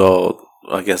TikTok, he was all,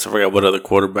 I guess I forgot what other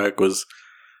quarterback was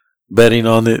betting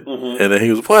on it. Mm-hmm. And then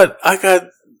he was, what? I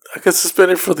got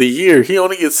suspended for the year. He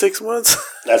only gets 6 months?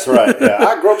 That's right. Yeah,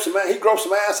 I groped some ass. He groped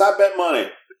some ass. I bet money.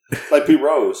 Like Pete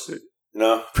Rose.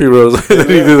 Pete Rose. He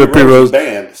did the Pete Rose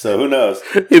band, so who knows?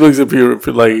 He looks at Pete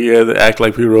like he had to act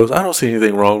like Pete Rose. I don't see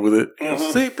anything wrong with it.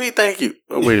 Mm-hmm. See, Pete, thank you.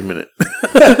 Oh, wait a minute.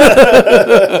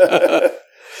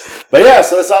 But yeah,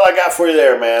 so that's all I got for you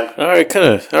there, man. All right, kind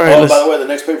of. All right. Oh, by the way, the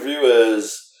next pay-per-view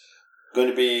is going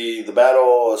to be the battle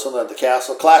or something at the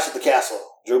castle. Clash at the Castle.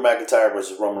 Drew McIntyre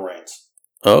versus Roman Reigns.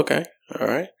 Okay. All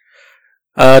right.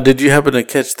 Did you happen to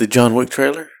catch the John Wick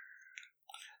trailer?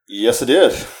 Yes, I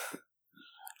did.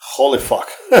 Holy fuck.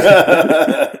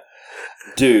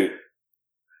 Dude.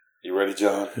 You ready,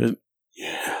 John?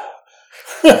 Yeah.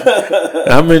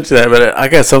 I mentioned that, but I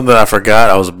got something that I forgot.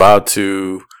 I was about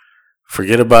to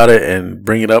forget about it and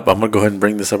bring it up. I'm going to go ahead and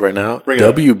bring this up right now.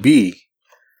 WB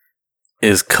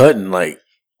is cutting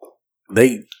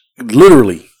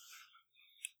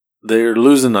they're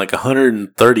losing like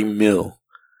 130 mil.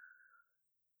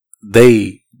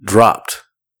 They dropped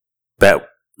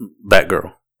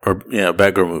Batgirl.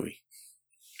 Batgirl movie.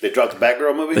 They dropped the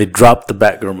Batgirl movie? They dropped the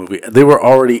Batgirl movie. They were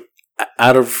already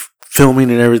out of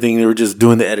filming and everything. They were just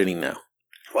doing the editing now.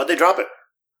 Why'd they drop it?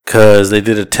 Because they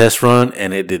did a test run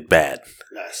and it did bad.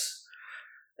 Nice.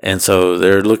 And so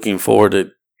they're looking forward to...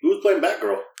 Who was playing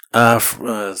Batgirl? I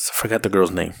forgot the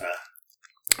girl's name.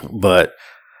 But,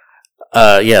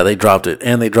 they dropped it.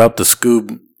 And they dropped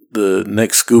the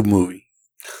next Scoob movie.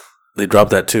 They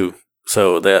dropped that too.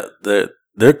 So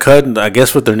they're cutting, I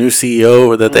guess, with their new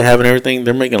CEO that they have and everything.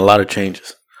 They're making a lot of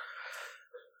changes.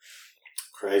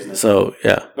 Crazy. So,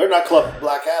 yeah. They're not Club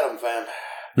Black Adam, fam.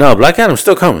 No, Black Adam's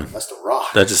still coming. That's The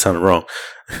Rock. That just sounded wrong.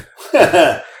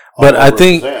 But I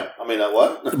think...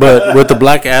 what? But with the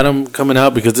Black Adam coming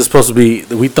out, because it's supposed to be...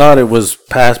 We thought it was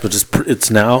past, but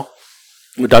it's now.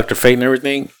 With Dr. Fate and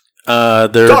everything.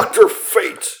 They're Dr.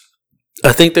 Fate.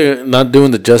 I think they're not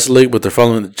doing the Justice League, but they're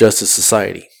following the Justice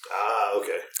Society. Ah,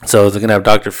 okay. So they're gonna have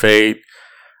Dr. Fate,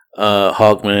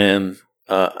 Hawkman,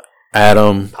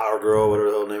 Atom, Power Girl, whatever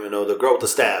the hell name, the girl with the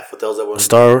staff. What the hell's that one?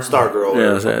 Star Girl.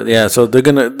 Yeah. So they're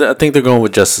gonna. I think they're going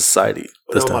with Justice Society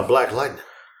this time. My Black Lightning.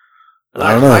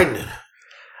 I don't know. Lightning.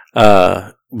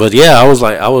 But yeah, I was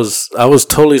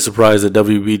totally surprised that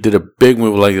WB did a big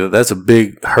move like that. That's a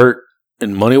big hurt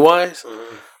in money wise.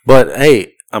 Mm-hmm. But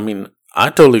hey, I mean, I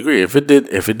totally agree. If it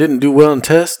didn't do well in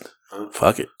test,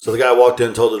 fuck it. So the guy walked in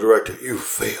and told the director, "You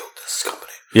failed this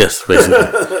company." Yes,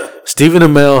 basically. Stephen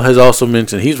Amell has also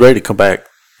mentioned he's ready to come back.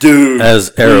 Dude,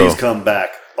 as Arrow. Please come back.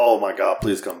 Oh my God,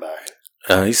 please come back.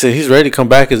 He said he's ready to come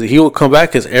back he will come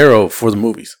back as Arrow for the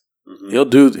movies.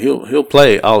 Mm-hmm. He'll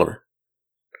play Oliver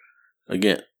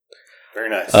again. Very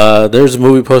nice. There's a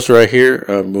movie poster right here.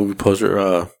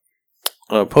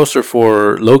 A poster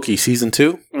for Loki season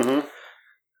 2. Mm-hmm.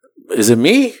 Is it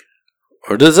me,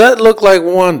 or does that look like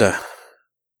Wanda?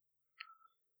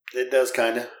 It does,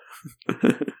 kind of.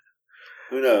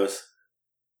 Who knows?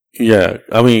 Yeah,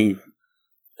 I mean,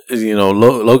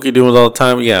 Loki doing it all the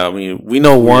time. Yeah, I mean, we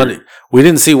know Wanda. We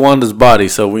didn't see Wanda's body,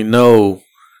 so we know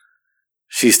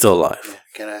she's still alive.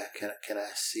 Can I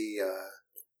see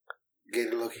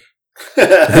Gator Loki?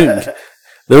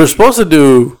 They were supposed to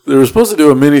do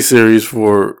a miniseries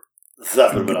for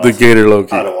the Gator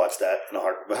Loki. I'd have watched that in a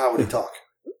heartbeat. But how would he talk?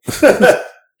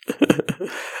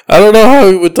 I don't know how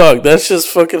he would talk. That's just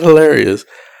fucking hilarious.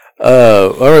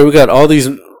 All right, we got all these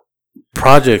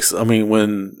projects. I mean,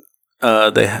 when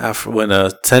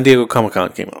San Diego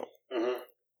Comic-Con came out,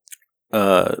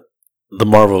 mm-hmm. The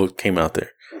Marvel came out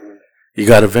there. Mm-hmm. You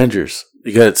got Avengers.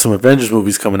 You got some Avengers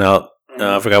movies coming out. Mm-hmm.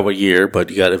 I forgot what year, but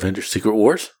you got Avengers Secret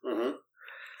Wars. Mm-hmm.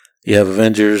 You have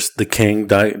Avengers The Kang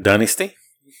Dynasty.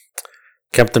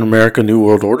 Captain America New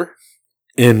World Order.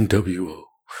 NWO.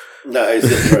 Nice.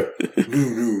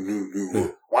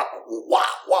 New.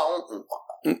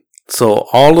 So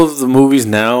all of the movies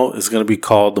now is going to be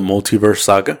called the Multiverse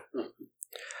Saga.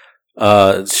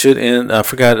 It should end. I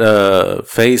forgot.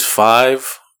 Phase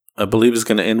 5, I believe, is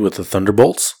going to end with the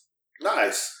Thunderbolts.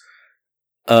 Nice.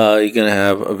 You're going to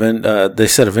have they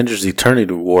said Avengers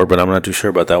Eternity War, but I'm not too sure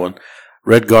about that one.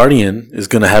 Red Guardian is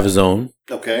going to have his own.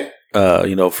 Okay.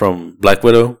 From Black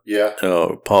Widow. Yeah.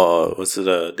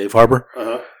 Dave Harbour?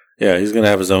 Uh-huh. Yeah, he's going to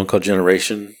have his own called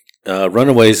Generation.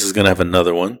 Runaways is going to have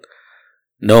another one.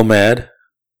 Nomad.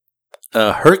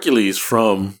 Hercules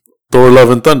from Thor Love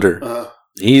and Thunder. Uh-huh.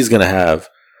 He's going to have.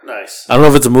 Nice. I don't know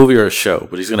if it's a movie or a show,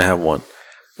 but he's going to have one.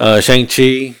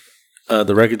 Shang-Chi,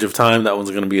 The Wreckage of Time. That one's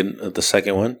going to be the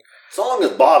second one. As long as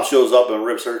Bob shows up and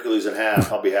rips Hercules in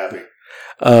half, I'll be happy.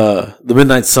 The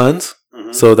Midnight Suns.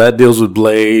 Mm-hmm. So that deals with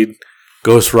Blade,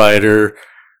 Ghost Rider,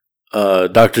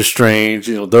 Doctor Strange.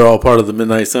 They're all part of the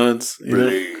Midnight Suns.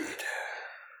 Blade.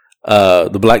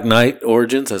 The Black Knight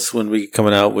Origins. That's when we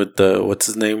coming out with what's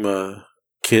his name?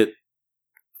 Kit,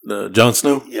 Jon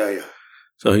Snow. Yeah.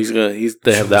 So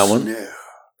they have that one. They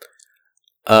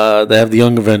have the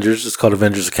Young Avengers. It's called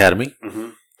Avengers Academy.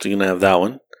 Mm-hmm. So you're gonna have that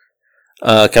one.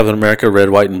 Captain America, Red,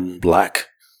 White, and Black.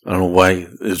 I don't know why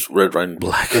it's Red, White, and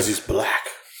Black. Because he's black.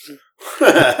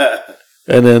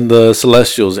 And then the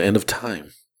Celestials, End of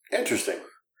Time. Interesting.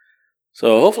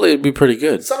 So hopefully it'd be pretty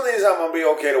good. Some of these I'm gonna be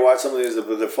okay to watch. Some of these, if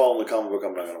they're following the comic book,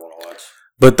 I'm not gonna want to watch.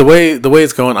 But the way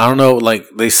it's going, I don't know. Like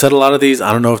they said, a lot of these,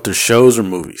 I don't know if they're shows or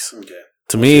movies. Okay.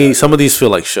 To me, some of these feel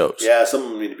like shows. Yeah, some of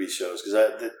them need to be shows because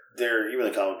even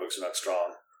the comic books are not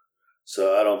strong.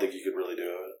 So I don't think you could really do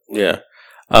it. Yeah.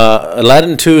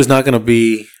 Aladdin 2 is not going to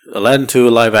be Aladdin 2 a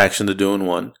live action. They're doing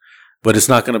one, but it's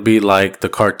not going to be like the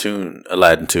cartoon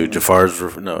Aladdin 2. Mm-hmm. Jafar's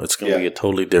no, it's going to be a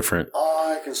totally different.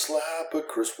 I can slap a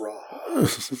Chris Rock.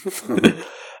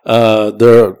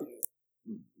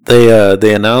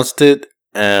 They announced it.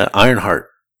 Ironheart.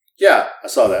 Yeah, I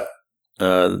saw that.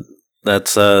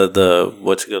 That's it's the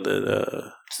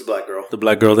black girl. The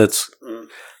black girl that's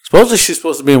supposedly she's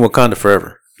supposed to be in Wakanda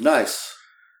forever. Nice.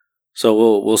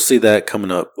 So we'll see that coming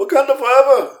up. Wakanda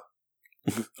forever.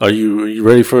 Are you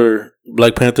ready for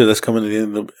Black Panther? That's coming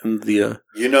in the.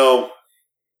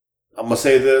 I'm gonna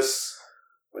say this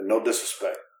with no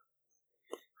disrespect.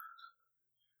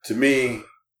 To me,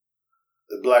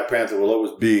 the Black Panther will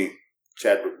always be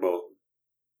Chadwick Boseman.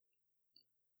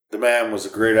 The man was a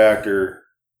great actor.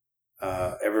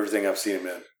 Everything I've seen him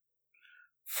in,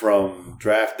 from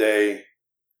Draft Day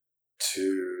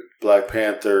to Black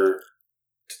Panther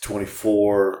to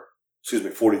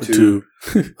 42.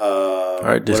 All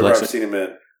right, whatever I've seen him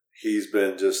in, he's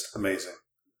been just amazing.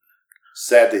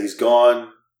 Sad that he's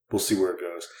gone. We'll see where it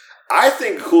goes. I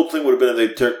think a cool thing would have been if they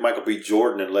took Michael B.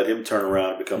 Jordan and let him turn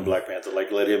around and become Black Panther.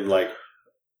 Like, let him, I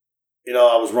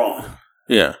was wrong.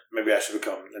 Yeah. Maybe I should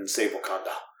become and save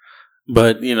Wakanda.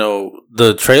 But,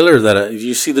 the trailer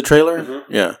you see the trailer?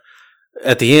 Mm-hmm. Yeah.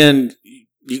 At the end,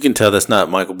 you can tell that's not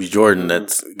Michael B. Jordan.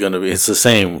 That's going to be, it's the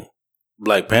same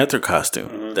Black Panther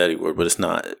costume that he wore, but it's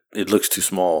not. It looks too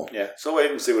small. Yeah. So wait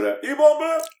and see what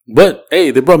happens. But,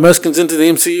 hey, they brought Mexicans into the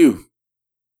MCU.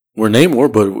 We're Namor,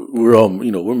 but we're all,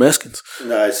 we're Mexicans.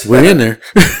 Nice. We're in there.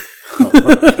 Oh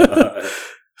my God.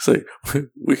 It's like,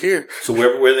 we're here. So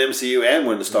we're in the MCU and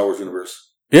we're in the Star Wars universe.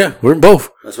 Yeah, we're in both.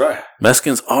 That's right.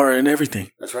 Mexicans are in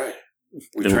everything. That's right.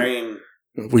 We train.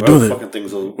 We're doing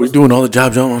it. We're doing all the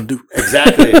jobs y'all want to do.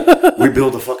 Exactly. We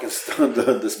build the fucking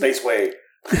the spaceway.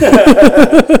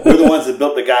 We're the ones that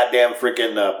built the goddamn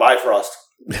freaking Bifrost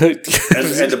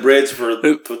and the bridge for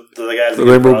the guys. The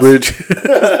Rainbow Bridge.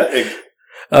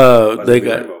 They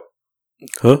got. Rainbow?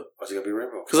 Huh? Why's it gotta be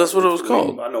Rainbow? Because that's what it was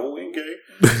called. I know, we ain't gay.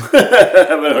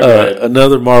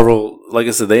 Another Marvel, like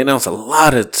I said, they announced a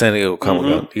lot at San Diego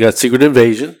Comic-Con. You got Secret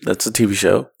Invasion. That's a TV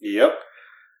show. Yep.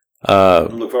 I'm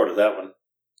looking forward to that one.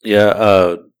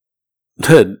 Yeah.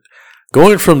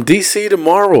 Going from DC to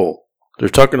Marvel. They're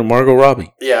talking to Margot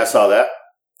Robbie. Yeah, I saw that.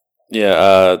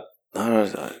 Yeah.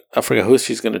 I forgot who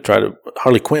she's going to try to.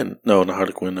 Harley Quinn. No, not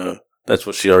Harley Quinn. That's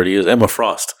what she already is. Emma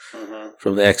Frost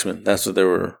from the X-Men. That's what they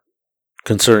were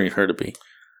considering her to be.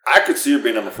 I could see her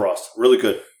being Emma Frost. Really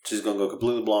good. She's going to go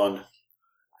completely blonde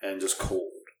and just cold,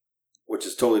 which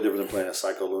is totally different than playing a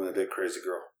psycho, lunatic, crazy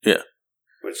girl. Yeah.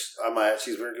 Which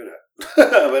she's very good at.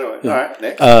 But anyway, all right,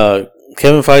 next.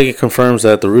 Kevin Feige confirms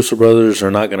that the Russo brothers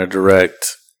are not going to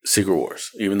direct Secret Wars,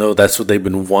 even though that's what they've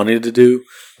been wanting to do,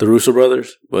 the Russo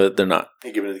brothers, but they're not.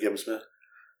 You giving it to Kevin Smith?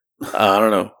 I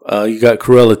don't know. You got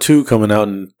Cruella 2 coming out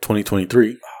in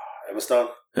 2023. Emma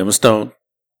Stone.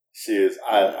 She is.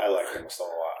 I like Emma Stone a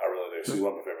lot. I really do. She's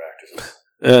one of my favorite actresses.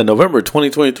 November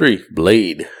 2023.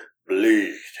 Blade.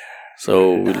 Blade.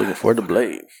 So we're looking forward to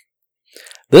Blade.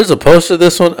 There's a poster of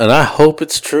this one, and I hope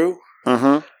it's true.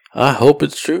 I hope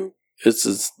it's true.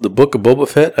 It's the Book of Boba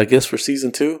Fett, I guess, for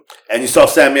season 2. And you saw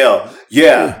Samuel.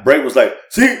 Yeah. Bray was like,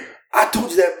 see, I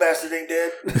told you that bastard ain't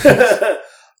dead.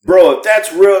 Bro, if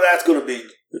that's real, that's going to be...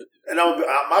 And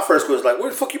my first question was like, where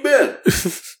the fuck you been?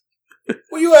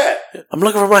 Where you at? I'm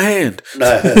looking for my hand.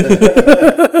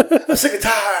 I'm sick and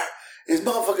tired. It's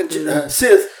motherfucking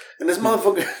Sith in this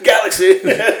motherfucking galaxy.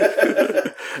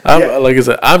 Like I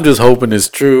said, I'm just hoping it's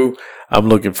true. I'm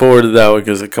looking forward to that one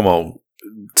because, come on,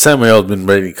 Samuel's been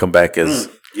ready to come back as...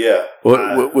 Yeah.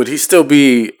 Would he still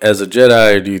be as a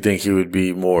Jedi, or do you think he would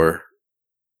be more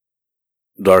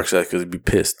dark side because he'd be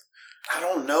pissed? I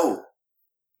don't know.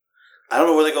 I don't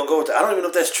know where they're going to go with that. I don't even know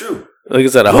if that's true. Like I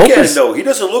said, I hope at him, though. He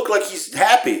doesn't look like he's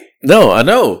happy. No, I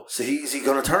know. So is he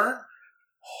going to turn?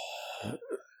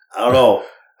 I don't know.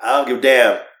 I don't give a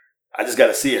damn. I just got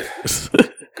to see it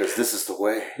because this is the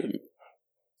way.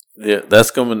 Yeah,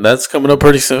 that's coming up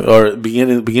pretty soon, or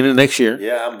beginning of next year.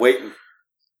 Yeah, I'm waiting.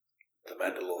 The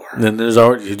Mandalore. And then there's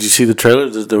already. Did you see the trailer?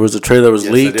 There was a trailer that was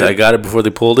leaked. I got it before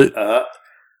they pulled it.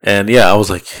 And yeah, I was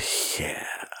like, yeah.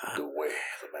 The way,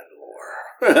 the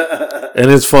Mandalore.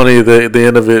 And it's funny, the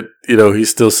end of it,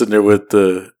 he's still sitting there with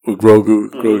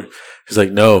Grogu. Grogu. He's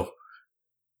like, no.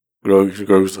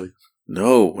 Grogu's like,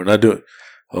 no, we're not doing it.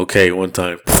 Okay, one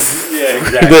time. Yeah,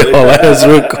 exactly. That's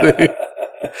real quick.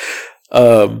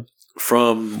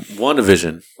 From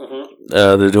WandaVision,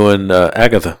 they're doing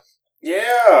Agatha.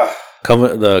 Yeah.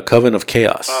 The Coven of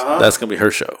Chaos. That's going to be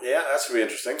her show. Yeah, that's going to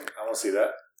be interesting. I want to see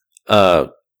that.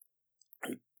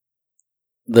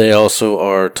 They also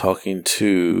are talking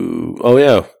to...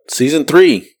 Season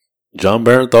 3. John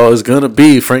Bernthal is going to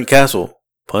be Frank Castle.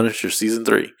 Punisher Season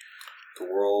 3.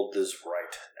 The world is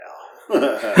right now.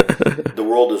 The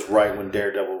world is right when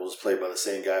Daredevil was played by the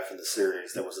same guy from the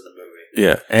series that was in the movie.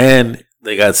 Yeah, and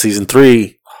they got Season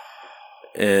 3.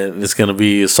 And it's going to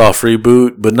be a soft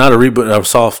reboot, but not a reboot, a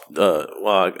soft...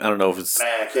 I don't know if it's...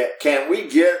 Man, can we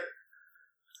get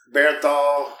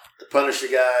Bernthal, the Punisher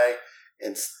guy,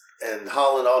 and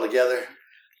Holland all together?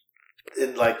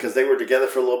 Because they were together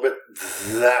for a little bit.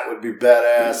 That would be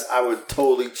badass. I would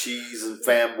totally cheese and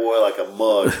fanboy like a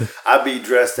mug. I'd be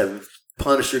dressed in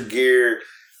Punisher gear,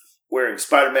 wearing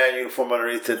Spider-Man uniform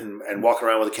underneath it, and walking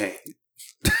around with a cane.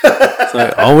 It's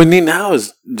like, all we need now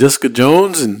is Jessica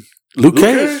Jones and Luke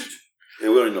Cage. Yeah,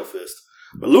 we don't need no Fist,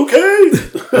 but Luke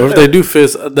Cage. Or if they do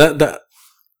Fist, if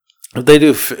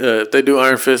they do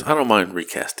Iron Fist, I don't mind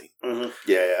recasting. Mm-hmm.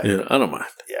 Yeah, I don't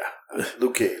mind. Yeah,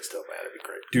 Luke Cage though, man, it'd be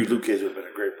great. Dude, Luke Cage would have been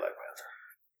a great Black Panther.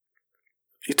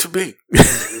 He's too big.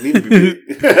 You need to be big.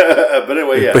 But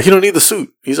anyway, yeah. But he don't need the suit.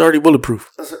 He's already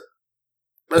bulletproof. That's it.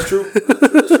 That's true.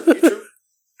 That's true.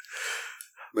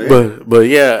 But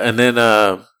yeah, and then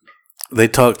they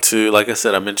talked to, like I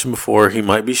said, I mentioned before, he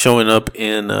might be showing up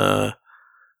in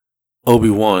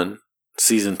Obi-Wan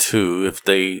season 2. If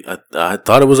they, I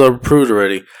thought it was approved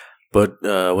already, but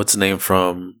what's the name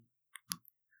from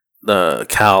the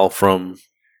Cal from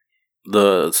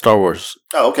the Star Wars?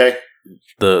 Oh, okay.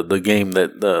 The game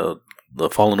that the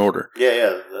Fallen Order.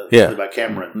 Yeah. By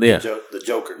Cameron. Yeah. The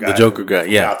Joker guy. The Joker guy.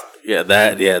 Yeah.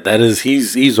 That is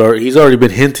he's already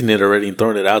been hinting it already and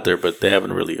throwing it out there, but they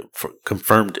haven't really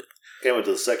confirmed it. Can't wait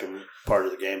till the second part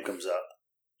of the game comes out.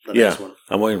 The next one.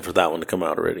 I'm waiting for that one to come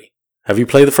out already. Have you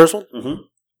played the first one? Mm-hmm.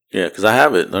 Yeah, because I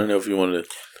have it. I don't know if you wanted to.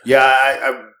 Yeah,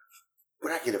 I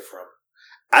where'd I get it from?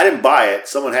 I didn't buy it.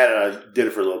 Someone had it. I did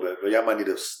it for a little bit, but yeah, I might need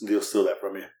to steal that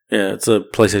from you. Yeah, it's a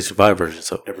PlayStation 5 version,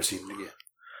 so never seen it again.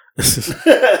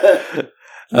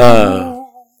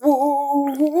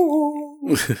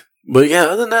 But yeah,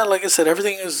 other than that, like I said,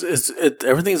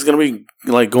 everything's gonna be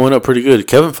like going up pretty good.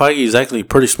 Kevin Feige is actually a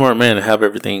pretty smart man to have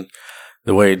everything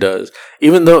the way he does.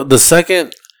 Even though the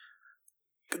second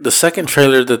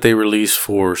trailer that they released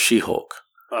for She-Hulk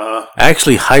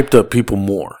actually hyped up people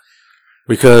more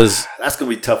because that's gonna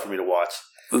be tough for me to watch.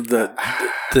 I'm not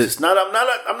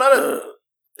a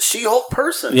She-Hulk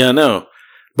person. Yeah, I know.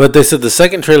 But they said the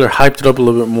second trailer hyped it up a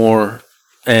little bit more,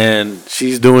 and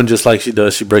she's doing just like she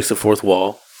does. She breaks the fourth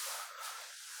wall,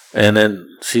 and then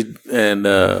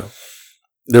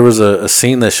there was a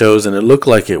scene that shows, and it looked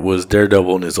like it was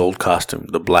Daredevil in his old costume,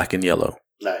 the black and yellow.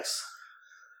 Nice.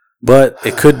 But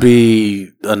it could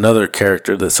be another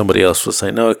character that somebody else was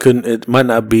saying. No, it couldn't. It might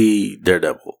not be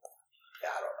Daredevil. Yeah,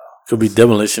 I don't know. It could be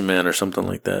Demolition Man or something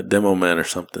like that. Demo Man or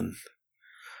something.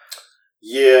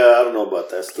 Yeah, I don't know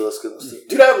about that. Still,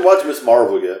 dude, I haven't watched Miss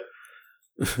Marvel yet.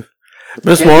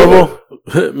 Miss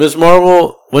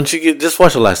Marvel. Once you just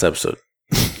watch the last episode.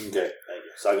 Okay, thank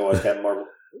you. So I can watch Captain Marvel.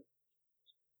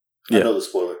 Yeah. I know the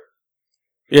spoiler.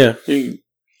 Yeah, please.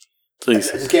 I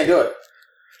just can't do it.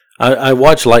 I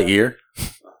watched Lightyear.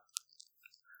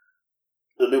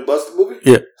 The new Buster movie?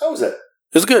 Yeah. How was that?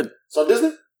 It's good. It's on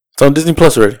Disney? It's on Disney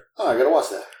Plus already. Oh, I gotta watch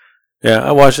that. Yeah,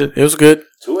 I watched it. It was good.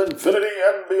 To infinity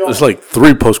and beyond. There's like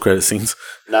 3 post-credit scenes.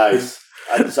 Nice.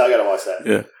 So I gotta watch that.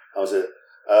 Yeah. That was it.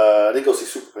 I didn't go see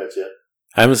Super Pets yet.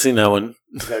 I haven't seen that one.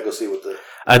 I gotta go see what the...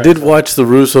 I did watch the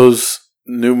Russo's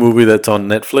new movie that's on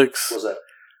Netflix. What's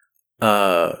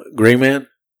that? Gray Man.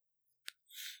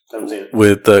 Haven't seen it.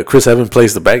 With Chris Evans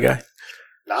plays the bad guy.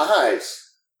 Nice.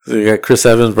 So you got Chris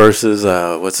Evans versus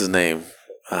what's his name?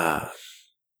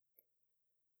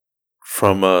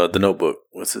 From The Notebook.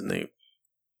 What's his name?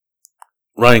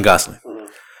 Ryan Gosling. Mm-hmm.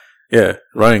 Yeah,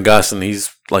 Ryan Gosling.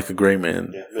 He's like a gray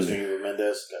man. Yeah, Mr.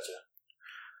 Mendez. Gotcha.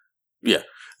 Yeah.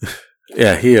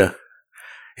 Yeah.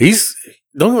 He's,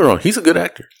 don't get me wrong, he's a good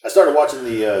actor. I started watching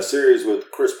the series with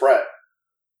Chris Pratt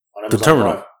on Amazon The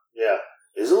Terminal. Prime. Yeah,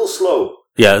 it's a little slow.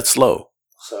 Yeah, it's slow.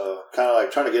 So kind of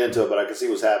like trying to get into it, but I can see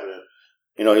what's happening.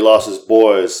 You know, he lost his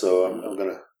boys, so I'm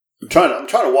trying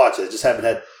to watch it. I just haven't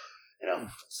had,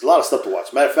 it's a lot of stuff to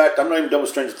watch. Matter of fact, I'm not even done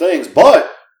with Stranger Things,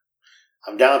 but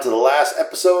I'm down to the last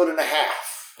episode and a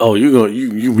half. Oh, you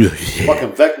really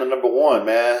fucking Vecna #1,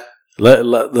 man. The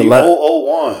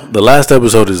 001. The last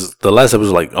episode is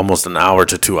like almost an hour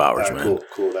to 2 hours, right, man.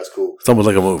 Cool. That's cool. It's almost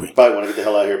like a movie. Probably want to get the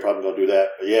hell out of here. Probably gonna do that.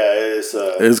 But yeah,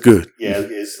 it's good. Yeah,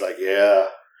 it's like yeah.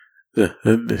 Yeah,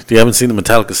 you haven't seen the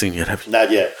Metallica scene yet, have you?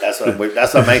 Not yet. That's what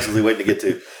I'm anxiously waiting to get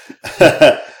to.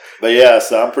 But yeah,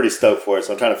 so I'm pretty stoked for it.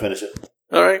 So I'm trying to finish it.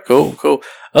 All right, cool.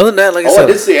 Other than that, like I said, I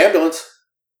did see Ambulance.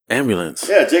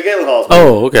 Yeah, Jake Gyllenhaal's movie.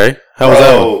 Oh, okay. How was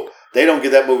that one? They don't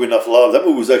give that movie enough love. That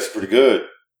movie was actually pretty good.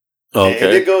 Oh,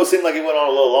 okay. It seemed like it went on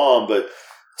a little long, but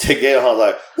Jake Gyllenhaal's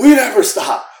like, we never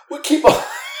stop. We keep on.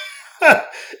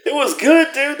 It was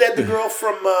good, dude. They had the girl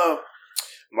from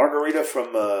Margarita from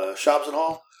Shobbs and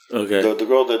Hall. Okay. The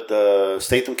girl that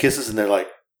Statham kisses, and they're like,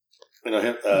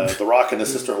 The Rock and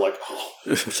his sister are like, oh,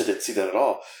 I wish I didn't see that at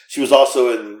all. She was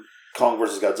also in Kong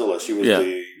vs. Godzilla. She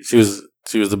was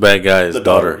she was the bad guy's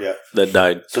daughter that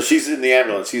died. So she's in the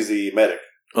ambulance. She's the medic.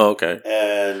 Oh, okay.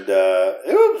 And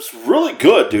it was really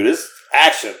good, dude. It's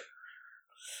action.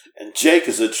 And Jake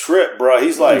is a trip, bro.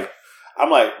 He's like, I'm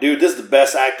like, dude, this is the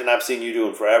best acting I've seen you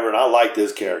doing forever, and I like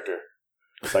this character.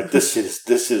 It's like, this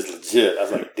is legit. I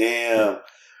was like, damn.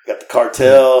 Got the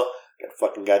cartel. Got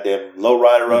fucking goddamn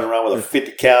lowrider running around with a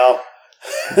 50 cal.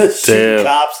 Shooting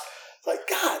cops. It's like,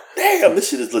 god damn, this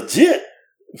shit is legit.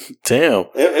 Damn.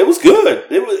 It was good.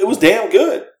 It was damn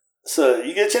good. So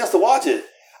you get a chance to watch it.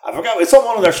 I forgot. It's on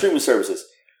one of their streaming services.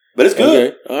 But it's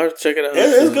good. Okay. All right, check it out.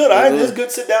 It's good. It's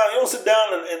good sit down. You don't sit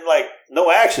down and like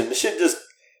no action. The shit just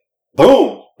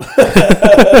boom.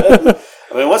 I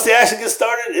mean, once the action gets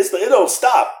started, it don't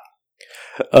stop.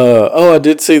 I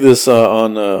did see this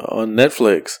on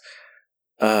Netflix.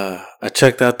 I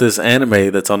checked out this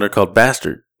anime that's on there called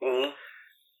Bastard. Mm-hmm.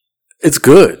 It's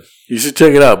good. You should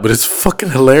check it out, but it's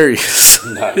fucking hilarious.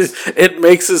 Nice. It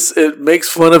makes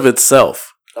fun of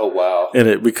itself. Oh wow! In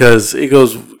it because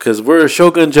we're a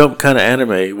Shogun Jump kind of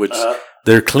anime, which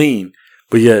they're clean,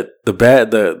 but yet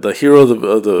the hero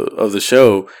of the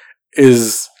show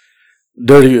is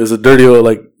dirty. Is a dirty old,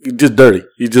 like, just dirty.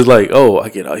 He's just like, oh, I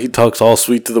get out. He talks all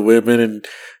sweet to the women, and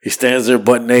he stands there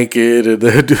butt naked, and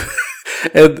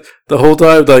and the whole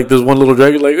time, like, there's one little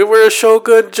dragon, like, we're a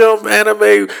Shogun Jump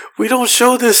anime. We don't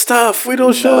show this stuff. We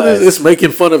don't show this. It's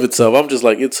making fun of itself. I'm just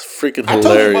like, it's freaking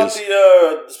hilarious. I told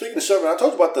you about speaking of Shogun, I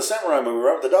told you about the samurai movie,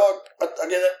 right? With the dog. I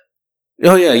get it.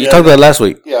 Oh yeah, you talked about it last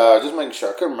week. Yeah, just making sure.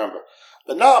 I couldn't remember.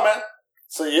 But no, man.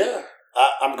 So yeah,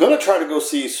 I'm gonna try to go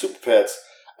see Super Pets.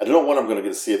 I don't know when I'm gonna get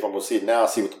to see it. If I'm gonna see it now,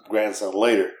 see with the grandson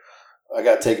later. I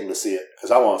gotta take him to see it because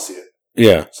I want to see it.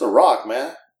 Yeah, it's a rock,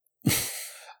 man.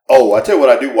 Oh, I tell you what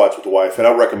I do watch with the wife, and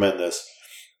I recommend this.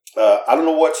 I don't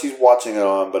know what she's watching it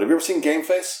on, but have you ever seen Game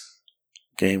Face?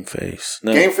 Game Face.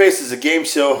 No. Game Face is a game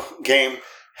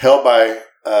held by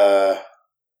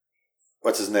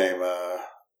what's his name?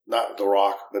 Not The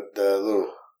Rock, but the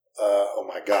little oh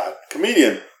my god,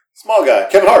 comedian, small guy,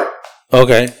 Kevin Hart.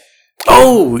 Okay.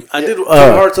 Oh, I did.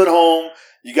 Kevin Hart's at home.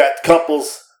 You got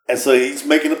couples. And so he's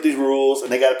making up these rules,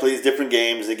 and they got to play these different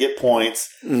games. They get points,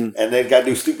 and they got to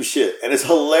do stupid shit. And it's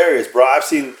hilarious, bro.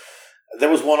 There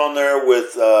was one on there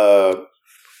with,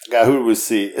 God, who did we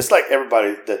see? It's like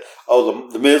everybody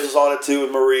the Miz was on it too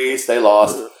with Maurice. They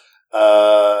lost.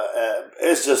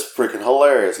 It's just freaking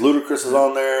hilarious. Ludacris is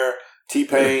on there.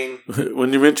 T-Pain.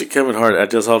 When you mentioned Kevin Hart, I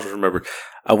just also remembered.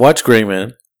 I watched Gray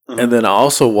Man, and then I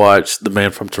also watched The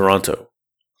Man from Toronto.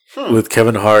 With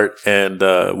Kevin Hart and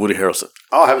Woody Harrelson.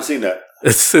 Oh, I haven't seen that.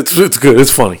 It's good. It's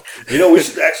funny. You know, we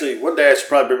should actually, one day I should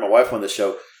probably bring my wife on the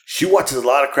show. She watches a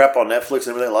lot of crap on Netflix and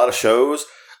everything, a lot of shows.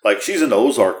 Like, she's into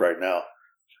Ozark right now.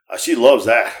 She loves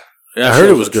that. Yeah, I heard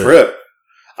it was good. Trip.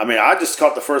 I mean, I just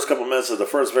caught the first couple minutes of the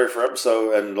very first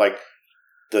episode, and like,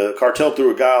 the cartel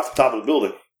threw a guy off the top of the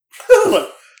building.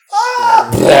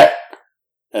 Like,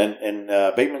 and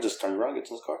Bateman just turns around, gets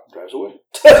in his car, and drives away.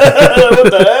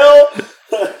 What the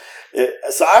hell?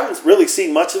 So I haven't really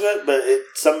seen much of it, but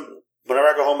whenever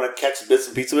I go home and I catch bits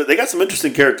and pieces of it, they got some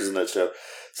interesting characters in that show.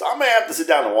 So I may have to sit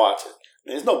down and watch it. I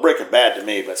mean, it's no Breaking Bad to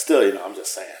me, but still, I'm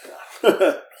just saying.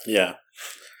 Yeah.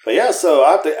 But yeah, so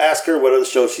I have to ask her what other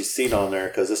shows she's seen on there,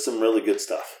 because there's some really good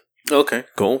stuff. Okay,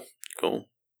 cool.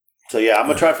 So yeah, I'm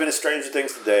going to try to finish Stranger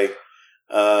Things today,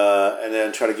 and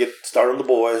then try to get started on The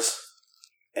Boys.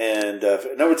 And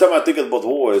every time I think about The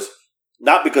Boys,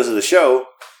 not because of the show,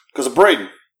 because of Braden.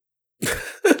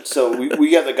 So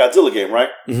we got the Godzilla game, right?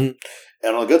 Mm-hmm.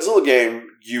 And on the Godzilla game,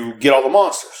 you get all the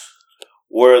monsters.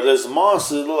 Where there's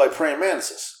monsters that look like praying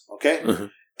mantises, okay? Mm-hmm.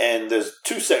 And there's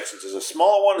two sections. There's a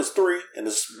smaller one that's 3, and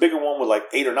this bigger one with like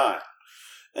 8 or 9.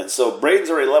 And so Braden's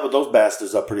already leveled those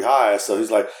bastards up pretty high. So he's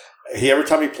like, every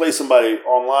time he plays somebody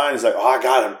online, he's like, oh, I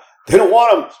got him. They don't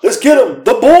want him. Let's get him.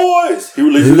 The boys. He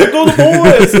releases, let go the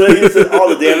boys. So he says all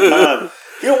the damn time.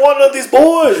 You don't want none of these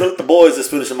boys. Let the boys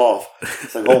just finish them off.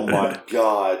 It's like, oh my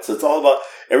God. So it's all about,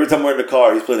 every time we're in the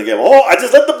car, he's playing the game. Oh, I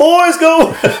just let the boys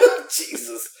go.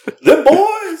 Jesus. Them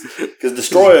boys. Because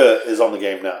Destroyer is on the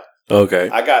game now. Okay.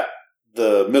 I got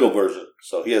the middle version,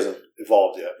 so he hasn't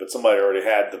evolved yet. But somebody already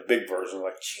had the big version.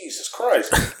 Like, Jesus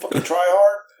Christ. Fucking try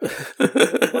hard.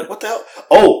 Like, what the hell?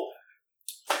 Oh.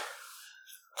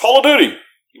 Call of Duty.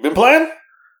 You been playing?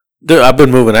 Dude, I've been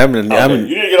moving. You need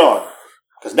to get on.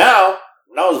 Because now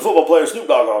there's a football player, Snoop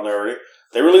Dogg, on there already.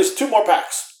 They released 2 more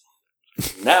packs.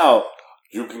 Now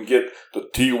you can get the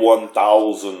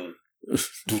T-1000.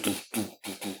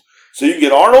 So you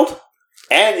get Arnold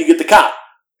and you get the cop.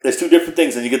 There's 2 different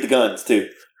things, and you get the guns too.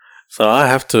 So I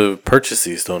have to purchase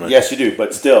these, don't I? Yes, you do.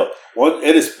 But still,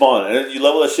 it is fun. And then you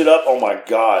level that shit up. Oh my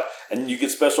God! And you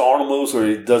get special Arnold moves where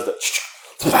he does the.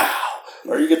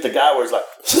 Or you get the guy where he's like,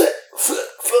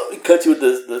 he cuts you with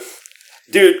the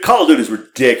dude. Call of Duty is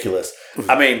ridiculous.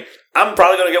 I mean, I'm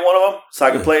probably going to get one of them so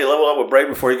I can play level up with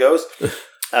Braden before he goes.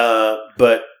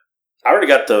 But I already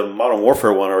got the Modern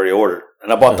Warfare one already ordered,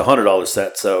 and I bought the $100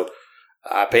 set, so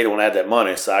I paid it when I had that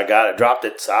money. So I got it, dropped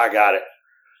it, so I got it.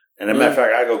 And as a matter of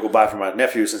fact, I go buy for my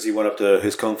nephew since he went up to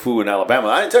his Kung Fu in Alabama.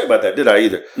 I didn't tell you about that, did I,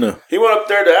 either? No. He went up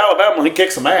there to Alabama and he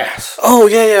kicked some ass. Oh,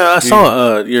 yeah. I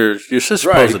saw your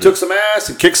sister posted he took some ass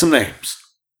and kicked some names.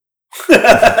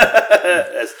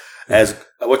 as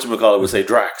whatchamacallit would say,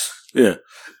 Drax. Yeah.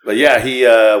 But yeah, he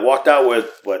walked out with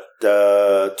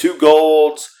 2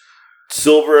 golds,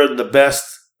 silver, and the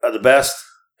best of the best,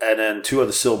 and then 2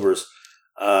 other silvers.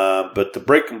 But the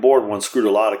breaking board one screwed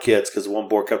a lot of kids because the one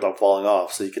board kept on falling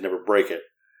off, so you could never break it.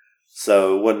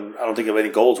 So I don't think of any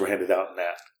golds were handed out in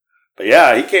that. But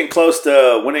yeah, he came close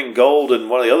to winning gold in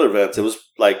one of the other events. It was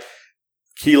like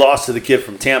he lost to the kid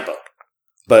from Tampa,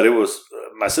 but it was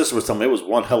my sister was telling me it was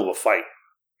one hell of a fight.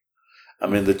 I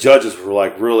mean, the judges were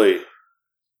like really,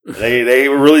 they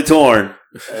were really torn.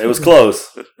 It was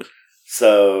close.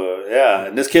 So yeah,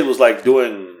 and this kid was like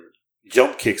doing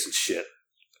jump kicks and shit.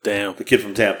 Damn, the kid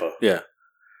from Tampa. Yeah.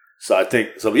 So I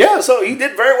think so. Yeah, so he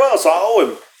did very well. So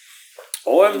I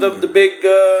owe him the big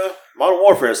Modern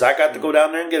Warfare. So I got to go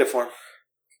down there and get it for him.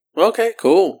 Okay,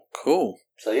 cool.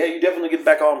 So yeah, you definitely get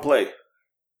back on and play.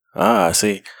 I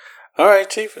see. All right,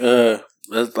 Chief.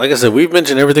 Like I said, we've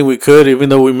mentioned everything we could, even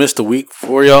though we missed a week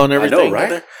for y'all and everything. I know,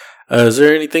 right? Is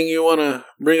there anything you want to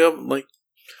bring up?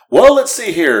 Well, let's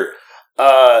see here.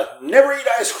 Never eat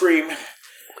ice cream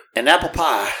and apple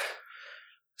pie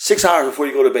 6 hours before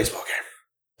you go to a baseball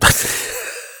game.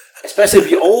 Especially if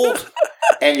you're old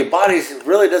and your body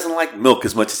really doesn't like milk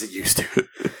as much as it used to.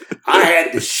 I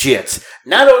had the shits.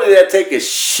 Not only did I take a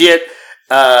shit,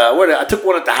 I took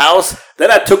one at the house, then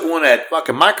I took one at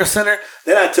fucking Micro Center,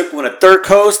 then I took one at Third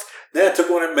Coast, then I took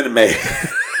one at Minute Maid.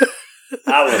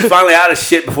 I was finally out of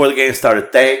shit before the game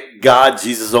started. Thank God,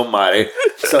 Jesus Almighty.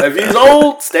 So if you're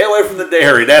old, stay away from the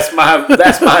dairy. That's my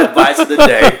advice of the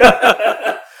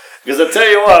day. Because I tell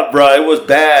you what, bro, it was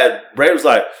bad. Brad was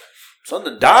like,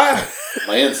 something to die?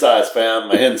 My insides, fam.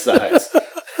 My insides.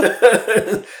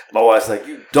 My wife's like,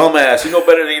 you dumbass. You know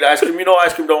better than eat ice cream. You know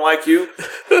ice cream don't like you.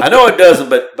 I know it doesn't,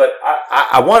 but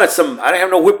I wanted some. I didn't have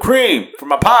no whipped cream for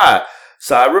my pie.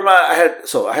 So I remember I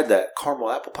had that caramel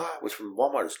apple pie, which from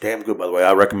Walmart is damn good, by the way.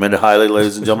 I recommend it highly,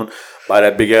 ladies and gentlemen. Buy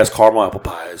that big ass caramel apple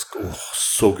pie. It's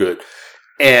so good.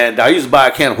 And I used to buy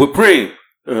a can of whipped cream.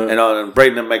 And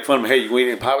Braden and make fun of me. Hey, you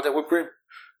eat any pie with that whipped cream?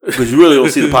 Because you really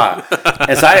don't see the pie.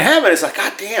 And so I didn't have it. It's like,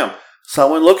 God damn. So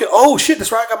I went looking. Oh, shit,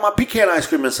 that's right. I got my pecan ice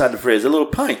cream inside the fridge, a little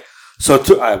pint. So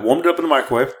I warmed it up in the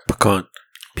microwave.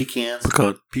 Pecans.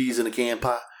 Peas in a can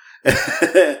pie.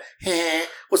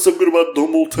 What's so good about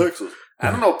dumb old Texas? I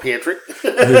don't know, Patrick.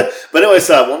 But anyway,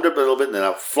 so I warmed it up a little bit, and then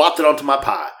I flopped it onto my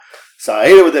pie. So I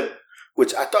ate it with it,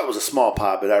 which I thought was a small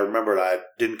pie, but I remembered I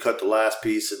didn't cut the last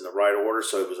piece in the right order,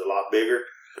 so it was a lot bigger.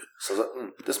 So I was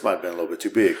like, this might have been a little bit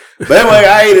too big. But anyway,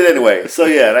 I ate it anyway. So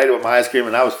yeah, and I ate it with my ice cream,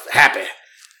 and I was happy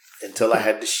until I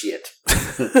had the shit.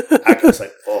 I was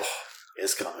like, oh,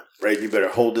 it's coming. Ray, you better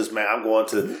hold this, man.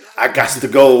 I got to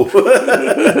go.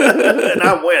 And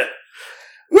I went.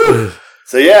 Woo!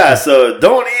 So yeah, so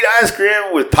don't eat ice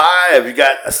cream with pie if you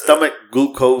got a stomach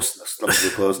glucose,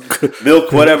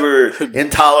 milk, whatever,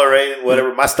 intolerant,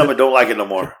 whatever. My stomach don't like it no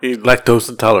more. He's lactose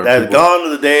intolerant. That's gone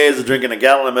to the days of drinking a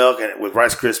gallon of milk with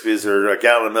Rice Krispies or a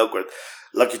gallon of milk with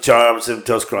Lucky Charms and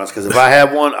Toast Crunch. Because if I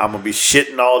have one, I'm going to be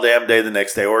shitting all damn day the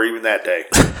next day or even that day.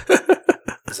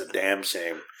 It's a damn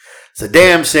shame. It's a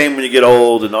damn shame when you get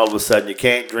old and all of a sudden you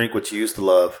can't drink what you used to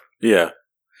love. Yeah.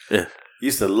 You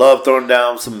used to love throwing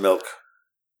down some milk.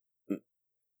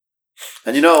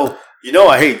 And you know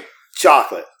I hate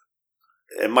chocolate.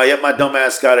 And my dumb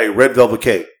ass got a red velvet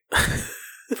cake. I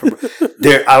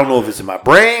don't know if it's in my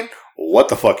brain or what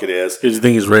the fuck it is. You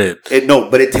think it's red.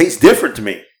 But it tastes different to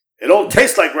me. It don't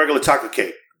taste like regular chocolate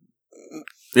cake.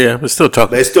 Yeah, it's still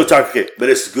chocolate. But it's still chocolate cake, but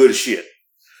it's good as shit.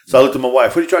 So I looked at my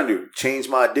wife. What are you trying to do? Change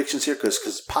my addictions here?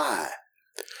 Because pie.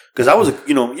 Because I was,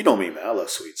 you know me, man. I love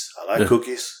sweets. I like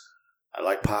cookies. I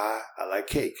like pie. I like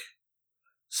cake.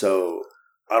 So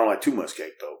I don't like too much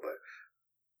cake though.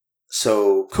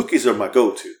 So cookies are my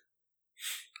go-to.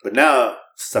 But now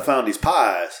since I found these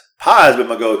pies been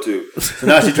my go-to. So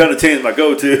now she's trying to change my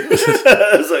go-to.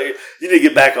 So you need to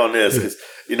get back on this because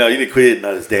you need to quit eating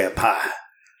all this damn pie.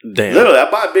 Damn. Literally, I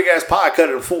buy a big ass pie, cut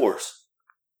it in 4s,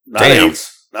 not 8s,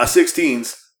 not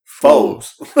 16s,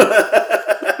 4s.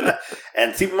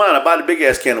 And keep in mind, I buy the big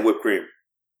ass can of whipped cream.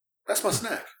 That's my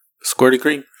snack. Squirty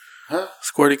cream? Huh?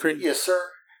 Squirty cream? Yes, sir.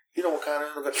 You know what kind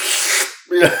of...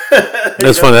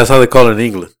 That's funny. That's how they call it in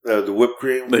England. The whipped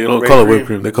cream. They don't call it whipped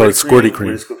cream. They call it squirty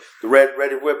cream. The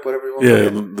ready whip, whatever you want. Yeah,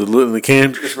 the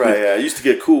can. That's right. Yeah, I used to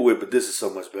get Cool Whip, but this is so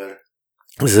much better.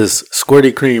 This is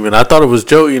squirty cream, and I thought it was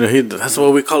Joe. That's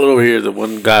what we call it over here. The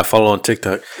one guy I follow on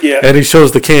TikTok. Yeah. And he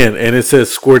shows the can, and it says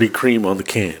squirty cream on the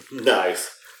can. Nice.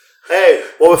 Hey,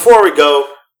 well, before we go,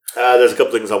 there's a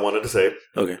couple things I wanted to say.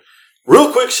 Okay.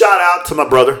 Real quick shout out to my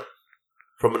brother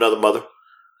from another mother.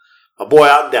 My boy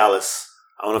out in Dallas.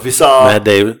 I don't know if you saw. Matt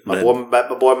David. My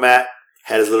boy Matt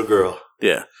had his little girl.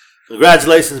 Yeah.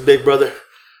 Congratulations, big brother.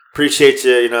 Appreciate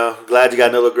you. Glad you got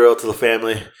another girl to the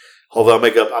family.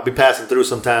 Hopefully I'll be passing through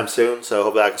sometime soon, so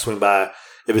hopefully I can swing by.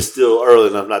 If it's still early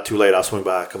enough, not too late, I'll swing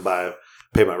by, come by,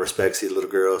 pay my respects, see the little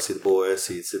girl, see the boy,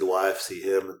 see the wife, see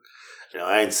him. And,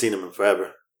 I ain't seen him in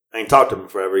forever. I ain't talked to him in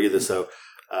forever either, so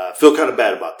I feel kind of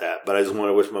bad about that. But I just want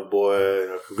to wish my boy,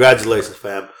 congratulations,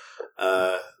 fam.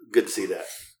 Good to see that.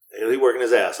 He's working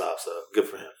his ass off, so good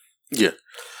for him. Yeah.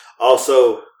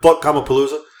 Also, fuck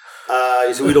Kamapalooza.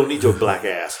 You said we don't need your black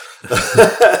ass.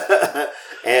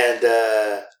 And,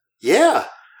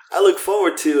 I look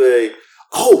forward to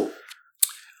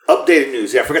updated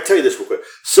news. Yeah, I forgot to tell you this real quick.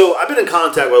 So I've been in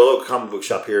contact with a local comic book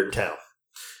shop here in town.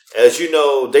 As you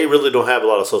know, they really don't have a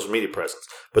lot of social media presence.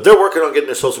 But they're working on getting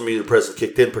their social media presence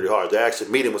kicked in pretty hard. They're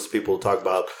actually meeting with some people to talk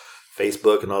about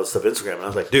Facebook and all this stuff, Instagram. And I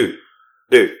was like, dude,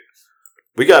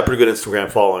 we got a pretty good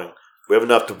Instagram following. We have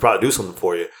enough to probably do something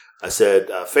for you. I said,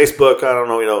 Facebook, I don't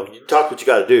know, you talk what you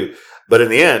got to do. But in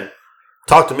the end,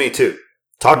 talk to me too.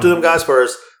 Talk to them guys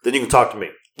first, then you can talk to me.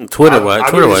 Twitter-wise.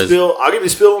 I'll give you a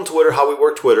spill on Twitter, how we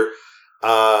work Twitter,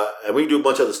 and we can do a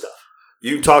bunch of other stuff.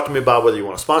 You can talk to me about whether you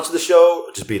want to sponsor the show,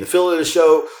 or just be an affiliate of the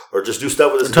show, or just do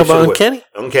stuff with us. Talk about Uncanny?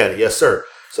 Uncanny, yes, sir.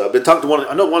 So I've been talking to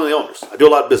I know one of the owners. I do a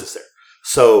lot of business there.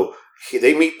 So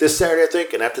they meet this Saturday, I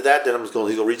think, and after that, then he's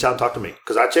going to reach out and talk to me.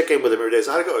 Because I check in with him every day.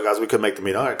 So how'd it go, guys? We couldn't make the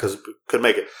meeting. All right, because we couldn't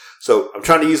make it. So I'm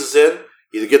trying to use this in,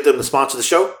 either get them to sponsor the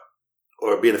show,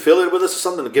 or be an affiliate with us or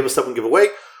something to give us stuff and give away,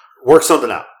 work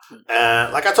something out.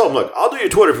 And like I told him, look, I'll do your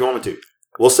Twitter if you want me to.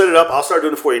 We'll set it up. I'll start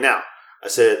doing it for you now. I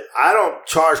said, I don't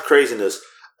charge craziness.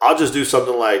 I'll just do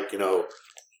something like,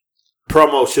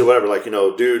 promo shit, whatever. Like,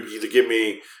 dude, either give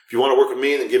me, if you want to work with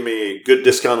me, then give me a good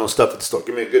discount on stuff at the store.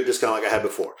 Give me a good discount like I had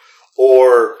before.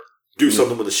 Or do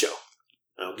something with the show.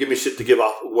 Give me shit to give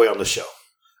away on the show.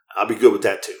 I'll be good with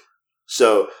that too.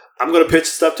 So I'm going to pitch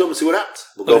stuff to him and see what happens.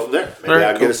 We'll go from there. Maybe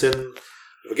I can get us in.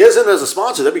 If it gets in as a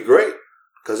sponsor, that'd be great.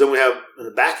 Because then we have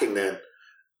the backing then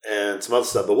and some other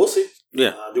stuff. But we'll see.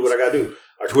 Yeah. Do what I got to do.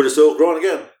 Our Twitter's still growing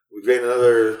again. We've gained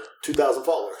another 2,000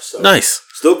 followers. So nice.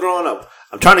 Still growing up.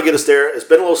 I'm trying to get us there. It's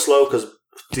been a little slow because,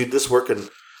 dude, this work and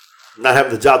not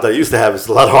having the job that I used to have is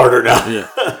a lot harder now. Yeah.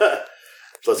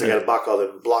 Plus, I got to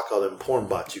block all them porn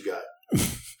bots you got.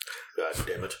 God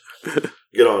damn it.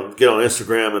 Get on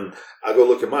Instagram, and I go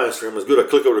look at my Instagram. It's good. I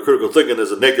click over to critical thinking.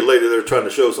 There's a naked lady there trying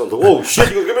to show something. Whoa,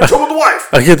 shit, you're going to get me in trouble with the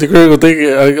wife. I get to critical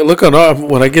thinking. I look on ours.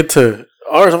 When I get to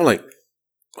ours, I'm like,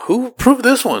 who approved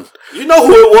this one? You know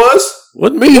who it was.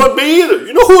 Wasn't me. Wasn't me either.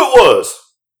 You know who it was.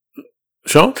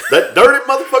 Sean? That dirty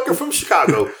motherfucker from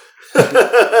Chicago.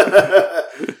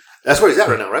 That's where he's at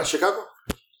right now, right? Chicago?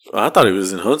 I thought he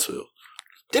was in Huntsville.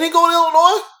 Didn't he go to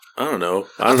Illinois? I don't know.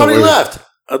 I thought he left.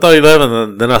 I thought he left,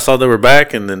 and then I saw they were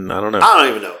back, and then I don't know. I don't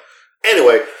even know.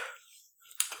 Anyway,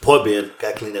 point being,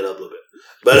 got to clean that up a little bit.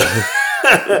 But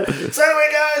so anyway,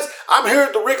 guys, I'm here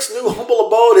at the Rick's new humble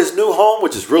abode, his new home,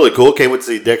 which is really cool. Can't wait to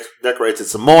see decorates it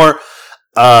some more.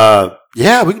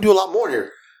 Yeah, we can do a lot more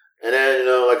here. And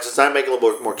then, like since I'm making a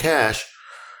little bit more cash,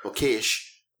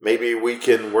 maybe we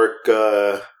can work.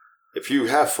 If you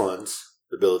have funds,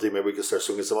 ability, maybe we can start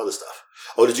swinging some other stuff.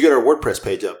 Oh, did you get our WordPress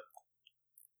page up?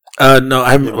 No,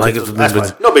 I'm like that's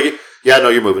fine. No biggie. Yeah, no,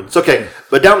 you're moving. It's okay.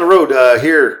 But down the road,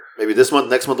 here, maybe this month,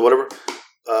 next month, or whatever.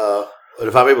 But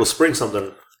if I'm able to spring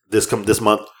something this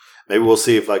month, maybe we'll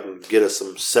see if I can get us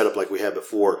some setup like we had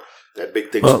before. That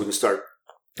big thing, so we can start.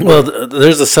 Well,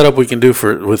 there's a setup we can do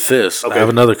with this. Okay. I have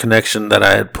another connection that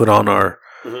I had put on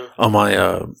on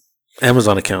my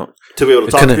Amazon account to be able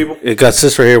to talk to people. It got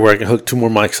this right here where I can hook 2 more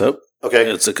mics up.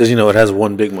 Okay, it's because it has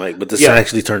one big mic, but this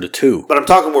actually turned to 2. But I'm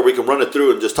talking where we can run it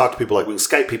through and just talk to people. Like we can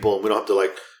Skype people, and we don't have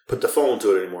to put the phone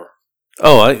to it anymore.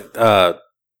 Oh,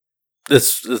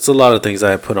 it's a lot of things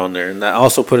I put on there, and I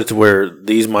also put it to where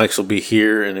these mics will be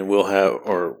here, and then we'll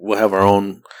have our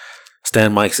own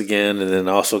stand mics again, and then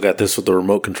I also got this with the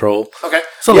remote control. Okay,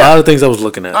 so a lot of things I was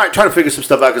looking at. All right, trying to figure some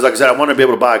stuff out because, like I said, I want to be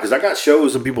able to buy because I got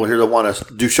shows and people here that want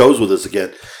to do shows with us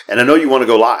again, and I know you want to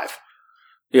go live.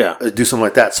 Yeah, do something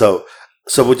like that. So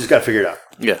we just got to figure it out.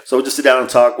 Yeah. So we'll just sit down and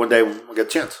talk one day when we get a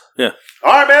chance. Yeah.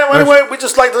 All right, man. Well, anyway, we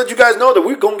just like to let you guys know that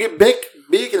we're going to get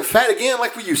big and fat again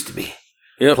like we used to be.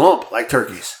 Yeah. Plump like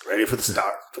turkeys. Ready for the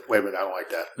start. Wait a minute. I don't like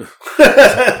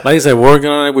that. Like I said, we're working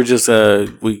on it. We're just we're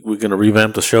going to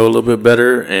revamp the show a little bit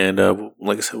better. And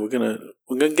like I said, we're going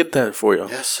to get that for you.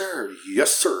 Yes, sir.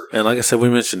 Yes, sir. And like I said, we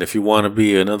mentioned if you want to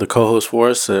be another co-host for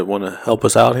us, want to help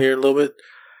us out here a little bit,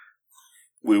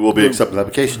 we will be accepting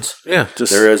applications. Yeah,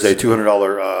 there is a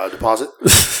 $200 deposit.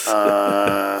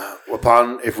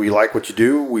 If we like what you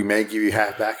do, we may give you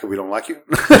half back if we don't like you.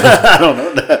 I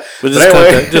don't know. But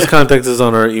just contact us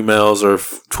on our emails or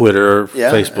Twitter or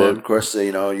Facebook. And of course,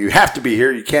 you have to be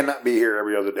here. You cannot be here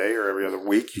every other day or every other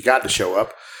week. You got to show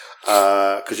up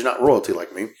because you're not royalty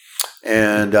like me.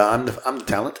 And I'm the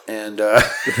talent. And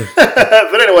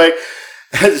but anyway,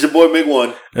 it's your boy Mig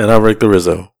One. And I'm Rick the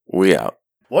Rizzo. We out.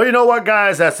 Well, you know what,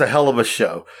 guys? That's a hell of a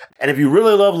show. And if you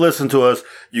really love listening to us,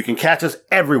 you can catch us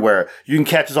everywhere. You can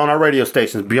catch us on our radio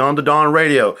stations, Beyond the Dawn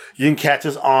Radio. You can catch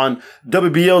us on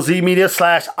WBLZ Media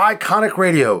 /Iconic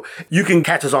Radio. You can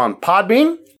catch us on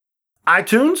Podbean,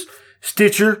 iTunes,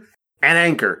 Stitcher, and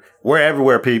Anchor. We're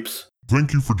everywhere, peeps.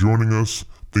 Thank you for joining us,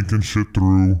 thinking shit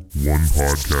through one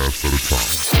podcast at a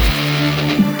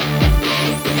time.